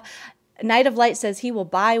have, Night of Light says he will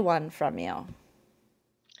buy one from you.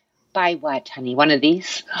 Buy what, honey? One of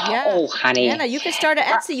these? Yeah. Oh, honey. Nana, you can start an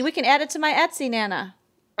Etsy. We can add it to my Etsy, Nana.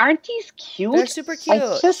 Aren't these cute? They're super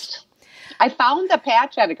cute. I found the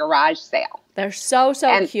patch at a garage sale. They're so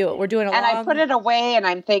And- cute. We're doing a And long. I put it away, and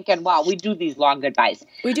I'm thinking, wow, we do these long goodbyes.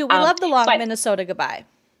 We do. We love the long but- Minnesota goodbye.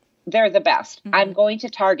 They're the best. Mm-hmm. I'm going to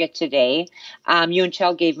Target today. You and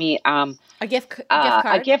Chell gave me A gift card.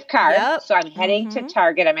 a gift card. Yep. So I'm heading to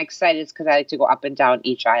Target. I'm excited because I like to go up and down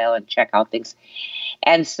each aisle and check out things.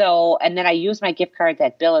 And then I used my gift card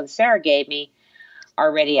that Bill and Sarah gave me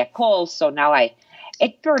already at Kohl's. So now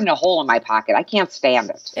it burned a hole in my pocket. I can't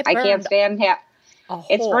stand it. It I can't burned stand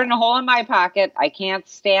it's hole. burned a hole in my pocket. I can't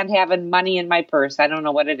stand having money in my purse. I don't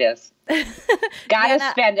know what it is. Gotta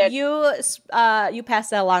Nana, spend it. You pass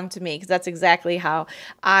that along to me because that's exactly how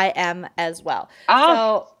I am as well.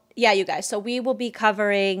 Oh. So yeah, you guys. So we will be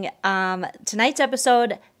covering tonight's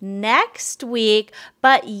episode next week.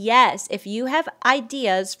 But yes, if you have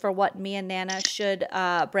ideas for what me and Nana should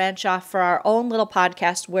branch off for our own little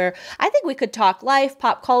podcast, where I think we could talk life,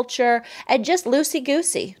 pop culture, and just loosey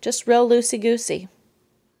goosey, just real loosey goosey.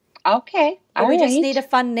 Okay. But All we just right. need a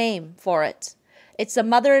fun name for it. It's a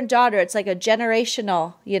mother and daughter. It's like a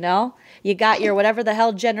generational, you know? You got your whatever the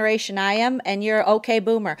hell generation I am, and you're OK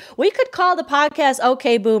Boomer. We could call the podcast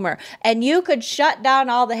OK Boomer, and you could shut down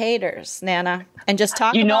all the haters, Nana, and just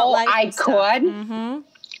talk You about know, life I and stuff. could. Mm-hmm.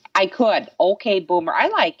 I could. Okay, Boomer. I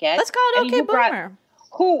like it. Let's call it I mean, OK who brought- Boomer.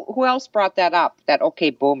 Who else brought that up? That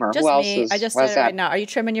Okay Boomer. Just who else me. is, I just was said it that? right now. Are you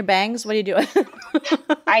trimming your bangs? What are you doing?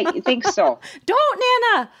 I think so. Don't,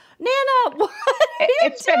 Nana. Nana, what are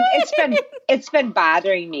you It's been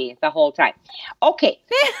bothering me the whole time. Okay.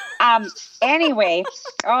 Anyway,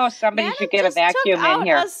 somebody Nana should get a just took vacuum out in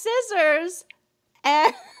here. a scissors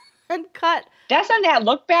and cut. Doesn't that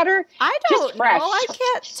look better? I Just don't know. fresh. I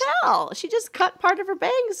can't tell. She just cut part of her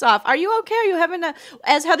bangs off. Are you okay? Are you having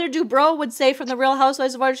as Heather Dubrow would say from the Real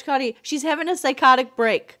Housewives of Orange County, she's having a psychotic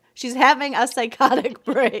break. She's having a psychotic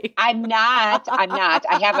break. I'm not.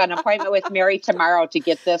 I have an appointment with Mary tomorrow to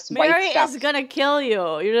get this Mary white stuff. is gonna kill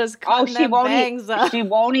you. You're just cutting she them won't. bangs off. She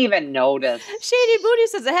won't even notice. Shady Booty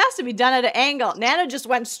says it has to be done at an angle. Nana just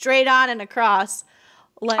went straight on and across.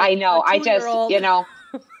 Like I know. a I just, 2-year-old.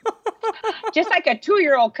 just like a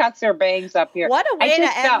 2-year-old cuts their bangs up here. What a way to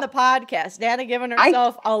just end felt- the podcast. Nana giving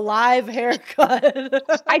herself a live haircut.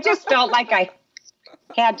 I just felt like I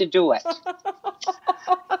had to do it.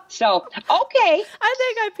 So, okay. I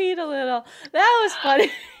think I peed a little. That was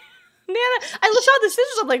funny. Nana, I saw the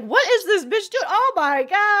scissors. I'm like, what is this bitch doing? Oh my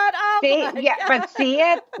God. Oh See, my yeah, God. but see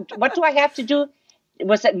it? What do I have to do?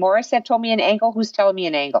 Was it Morris that told me an angle? Who's telling me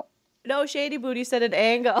an angle? No, Shady Booty said an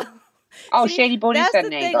angle. Oh, See, Shady Booty that's said the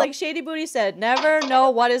an thing. angle. Like Shady Booty said, never know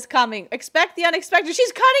what is coming. Expect the unexpected.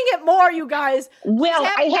 She's cutting it more, you guys. Well,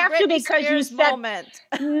 She's I having a have to Britney because you Spears said moment.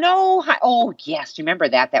 no. Oh, yes. Remember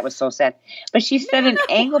that? That was so sad. But she said an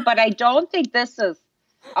angle, but I don't think this is.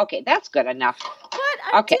 Okay, that's good enough. What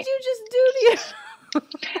Okay. did you just do to you?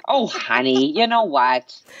 Oh, honey, you know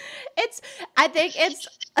what? I think it's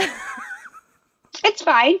It's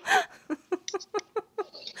fine.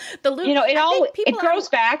 the It grows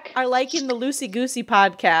back. are liking the Loosey Goosey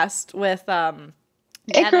podcast with Nana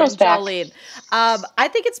grows and back. Jolene. I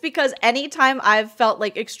think it's because anytime I've felt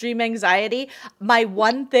like extreme anxiety, my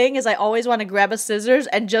one thing is I always want to grab a scissors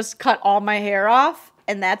and just cut all my hair off.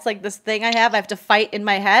 And that's like this thing I have to fight in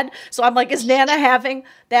my head. So I'm like, is Nana having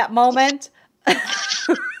that moment?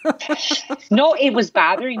 No, it was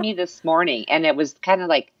bothering me this morning, and it was kind of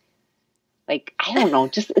like I don't know,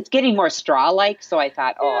 just it's getting more straw-like. So I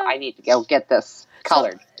thought, I need to go get this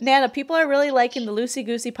colored. So, Nana, people are really liking the Loosey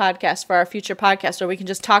Goosey podcast for our future podcast, where we can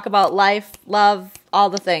just talk about life, love, all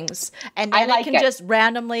the things, and Nana like can it. just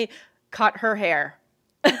randomly cut her hair.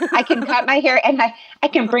 I can cut my hair, and I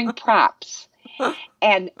can bring props.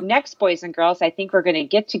 And next, boys and girls, I think we're going to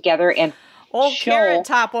get together and Old show Carrot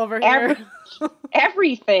Top over here.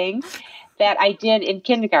 everything that I did in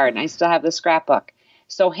kindergarten. I still have the scrapbook.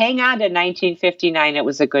 So hang on to 1959. It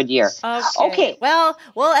was a good year. Okay. Well,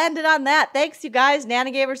 we'll end it on that. Thanks, you guys.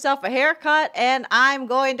 Nana gave herself a haircut, and I'm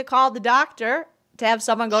going to call the doctor to have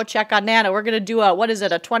someone go check on Nana. We're going to do a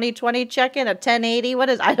 20/20 check-in, a 10/80? What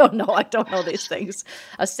is, I don't know. I don't know these things.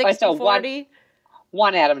 A 60/40?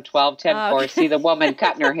 1 Adam 12, 10 4. Okay. See the woman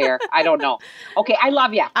cutting her hair. I don't know. Okay, I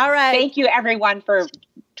love you. All right. Thank you, everyone, for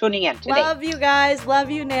tuning in today. Love you guys. Love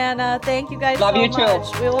you, Nana. Thank you guys Love so you too.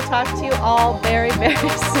 much. We will talk to you all very, very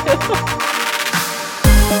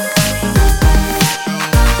soon.